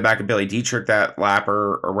 when he got in the back of Billy Dietrich that lap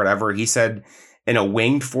or whatever, he said in a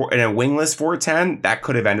wingless 410, that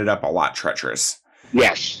could have ended up a lot treacherous.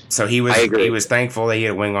 Yes. So he was thankful that he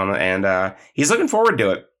had a wing on it, and he's looking forward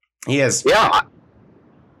to it. He is. Yeah.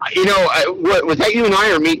 Was that you and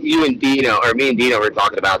I, or you and Dino, or me and Dino were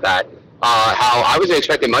talking about that? How I wasn't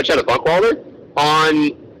expecting much out of Buckwalter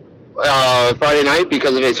on Friday night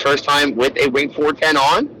because of his first time with a wing 410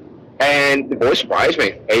 on. And the boy surprised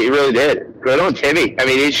me. He really did. Good on Timmy. I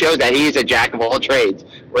mean, it shows that he's a jack of all trades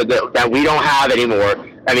that we don't have anymore.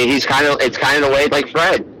 I mean, it's kind of the way like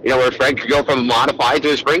Fred, where Fred could go from a modified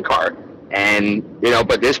to a sprint car. And,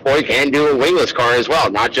 but this boy can do a wingless car as well,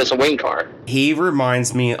 not just a wing car. He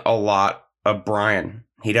reminds me a lot of Brian.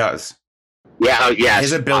 He does. Yeah, yes.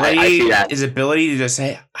 His ability to just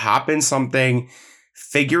hop in something,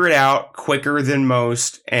 figure it out quicker than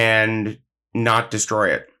most, and not destroy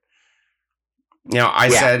it.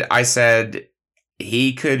 I said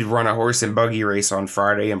he could run a horse and buggy race on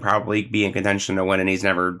Friday and probably be in contention to win, and he's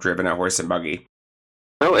never driven a horse and buggy.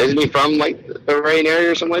 Oh, isn't he from like the Rain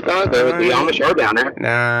area or something like that? The Amish are down there.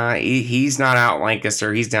 Nah, he's not out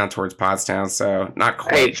Lancaster. He's down towards Pottstown, so not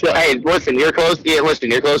quite. Hey, listen, you're close. Yeah,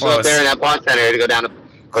 listen, you're close up there in that Pott Center to go down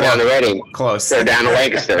to Reading. Close. They're down to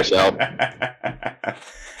Lancaster, so.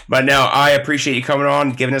 But no, I appreciate you coming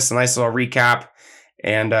on, giving us a nice little recap.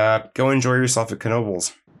 And go enjoy yourself at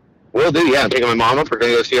Knoebels. Will do, yeah. I'm taking my mom up. We're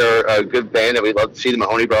going to go see a good band that we'd love to see, the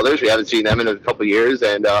Mahoney Brothers. We haven't seen them in a couple of years,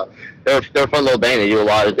 and they're a fun little band. They do a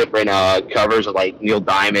lot of different covers of like Neil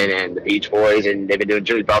Diamond and the Beach Boys, and they've been doing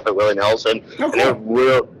Jimmy Buffett, Willie Nelson. Oh,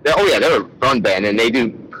 cool. They're a fun band, and they do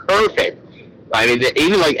perfect. I mean,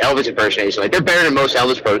 even like Elvis impersonation, like they're better than most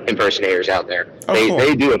Elvis impersonators out there. Oh, cool.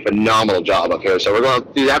 They do a phenomenal job up here. So we're going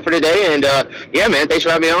to do that for today. And yeah, man, thanks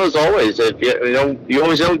for having me on as always. If you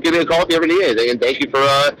always know, give me a call if you ever need anything. And thank you for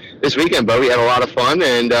this weekend, Bo. We had a lot of fun,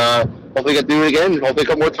 and hopefully get to do it again. Hopefully a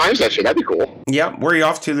couple more times next year. That'd be cool. Yeah, where are you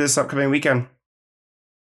off to this upcoming weekend?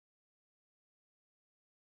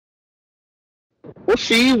 We'll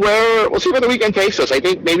see where the weekend takes us. I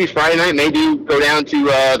think maybe Friday night may go down to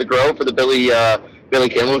the Grove for the Billy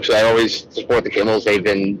Kimmel, because I always support the Kimmels. They've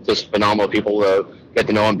been just phenomenal people to get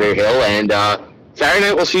to know on Bear Hill. And Saturday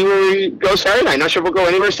night, we'll see where we go Saturday night. Not sure if we'll go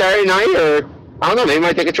anywhere Saturday night, or I don't know. Maybe we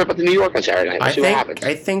might take a trip up to New York on Saturday night. We'll see what happens.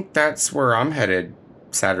 I think that's where I'm headed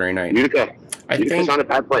Saturday night. Utica. Utica's not a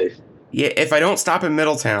bad place. Yeah, if I don't stop in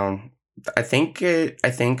Middletown, I think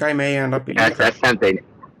I may end up. That's tempting.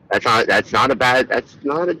 That's not a bad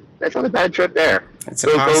trip there. It's a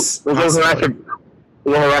possibility.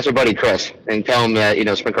 We'll harass our buddy Chris and tell him that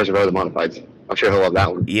sprint cars are better than modifieds. I'm sure he'll love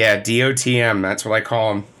that one. Yeah, DOTM. That's what I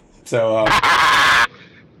call him. So, all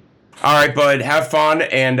right, bud. Have fun,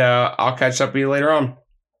 and I'll catch up with you later on.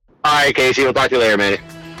 All right, Casey. We'll talk to you later, man.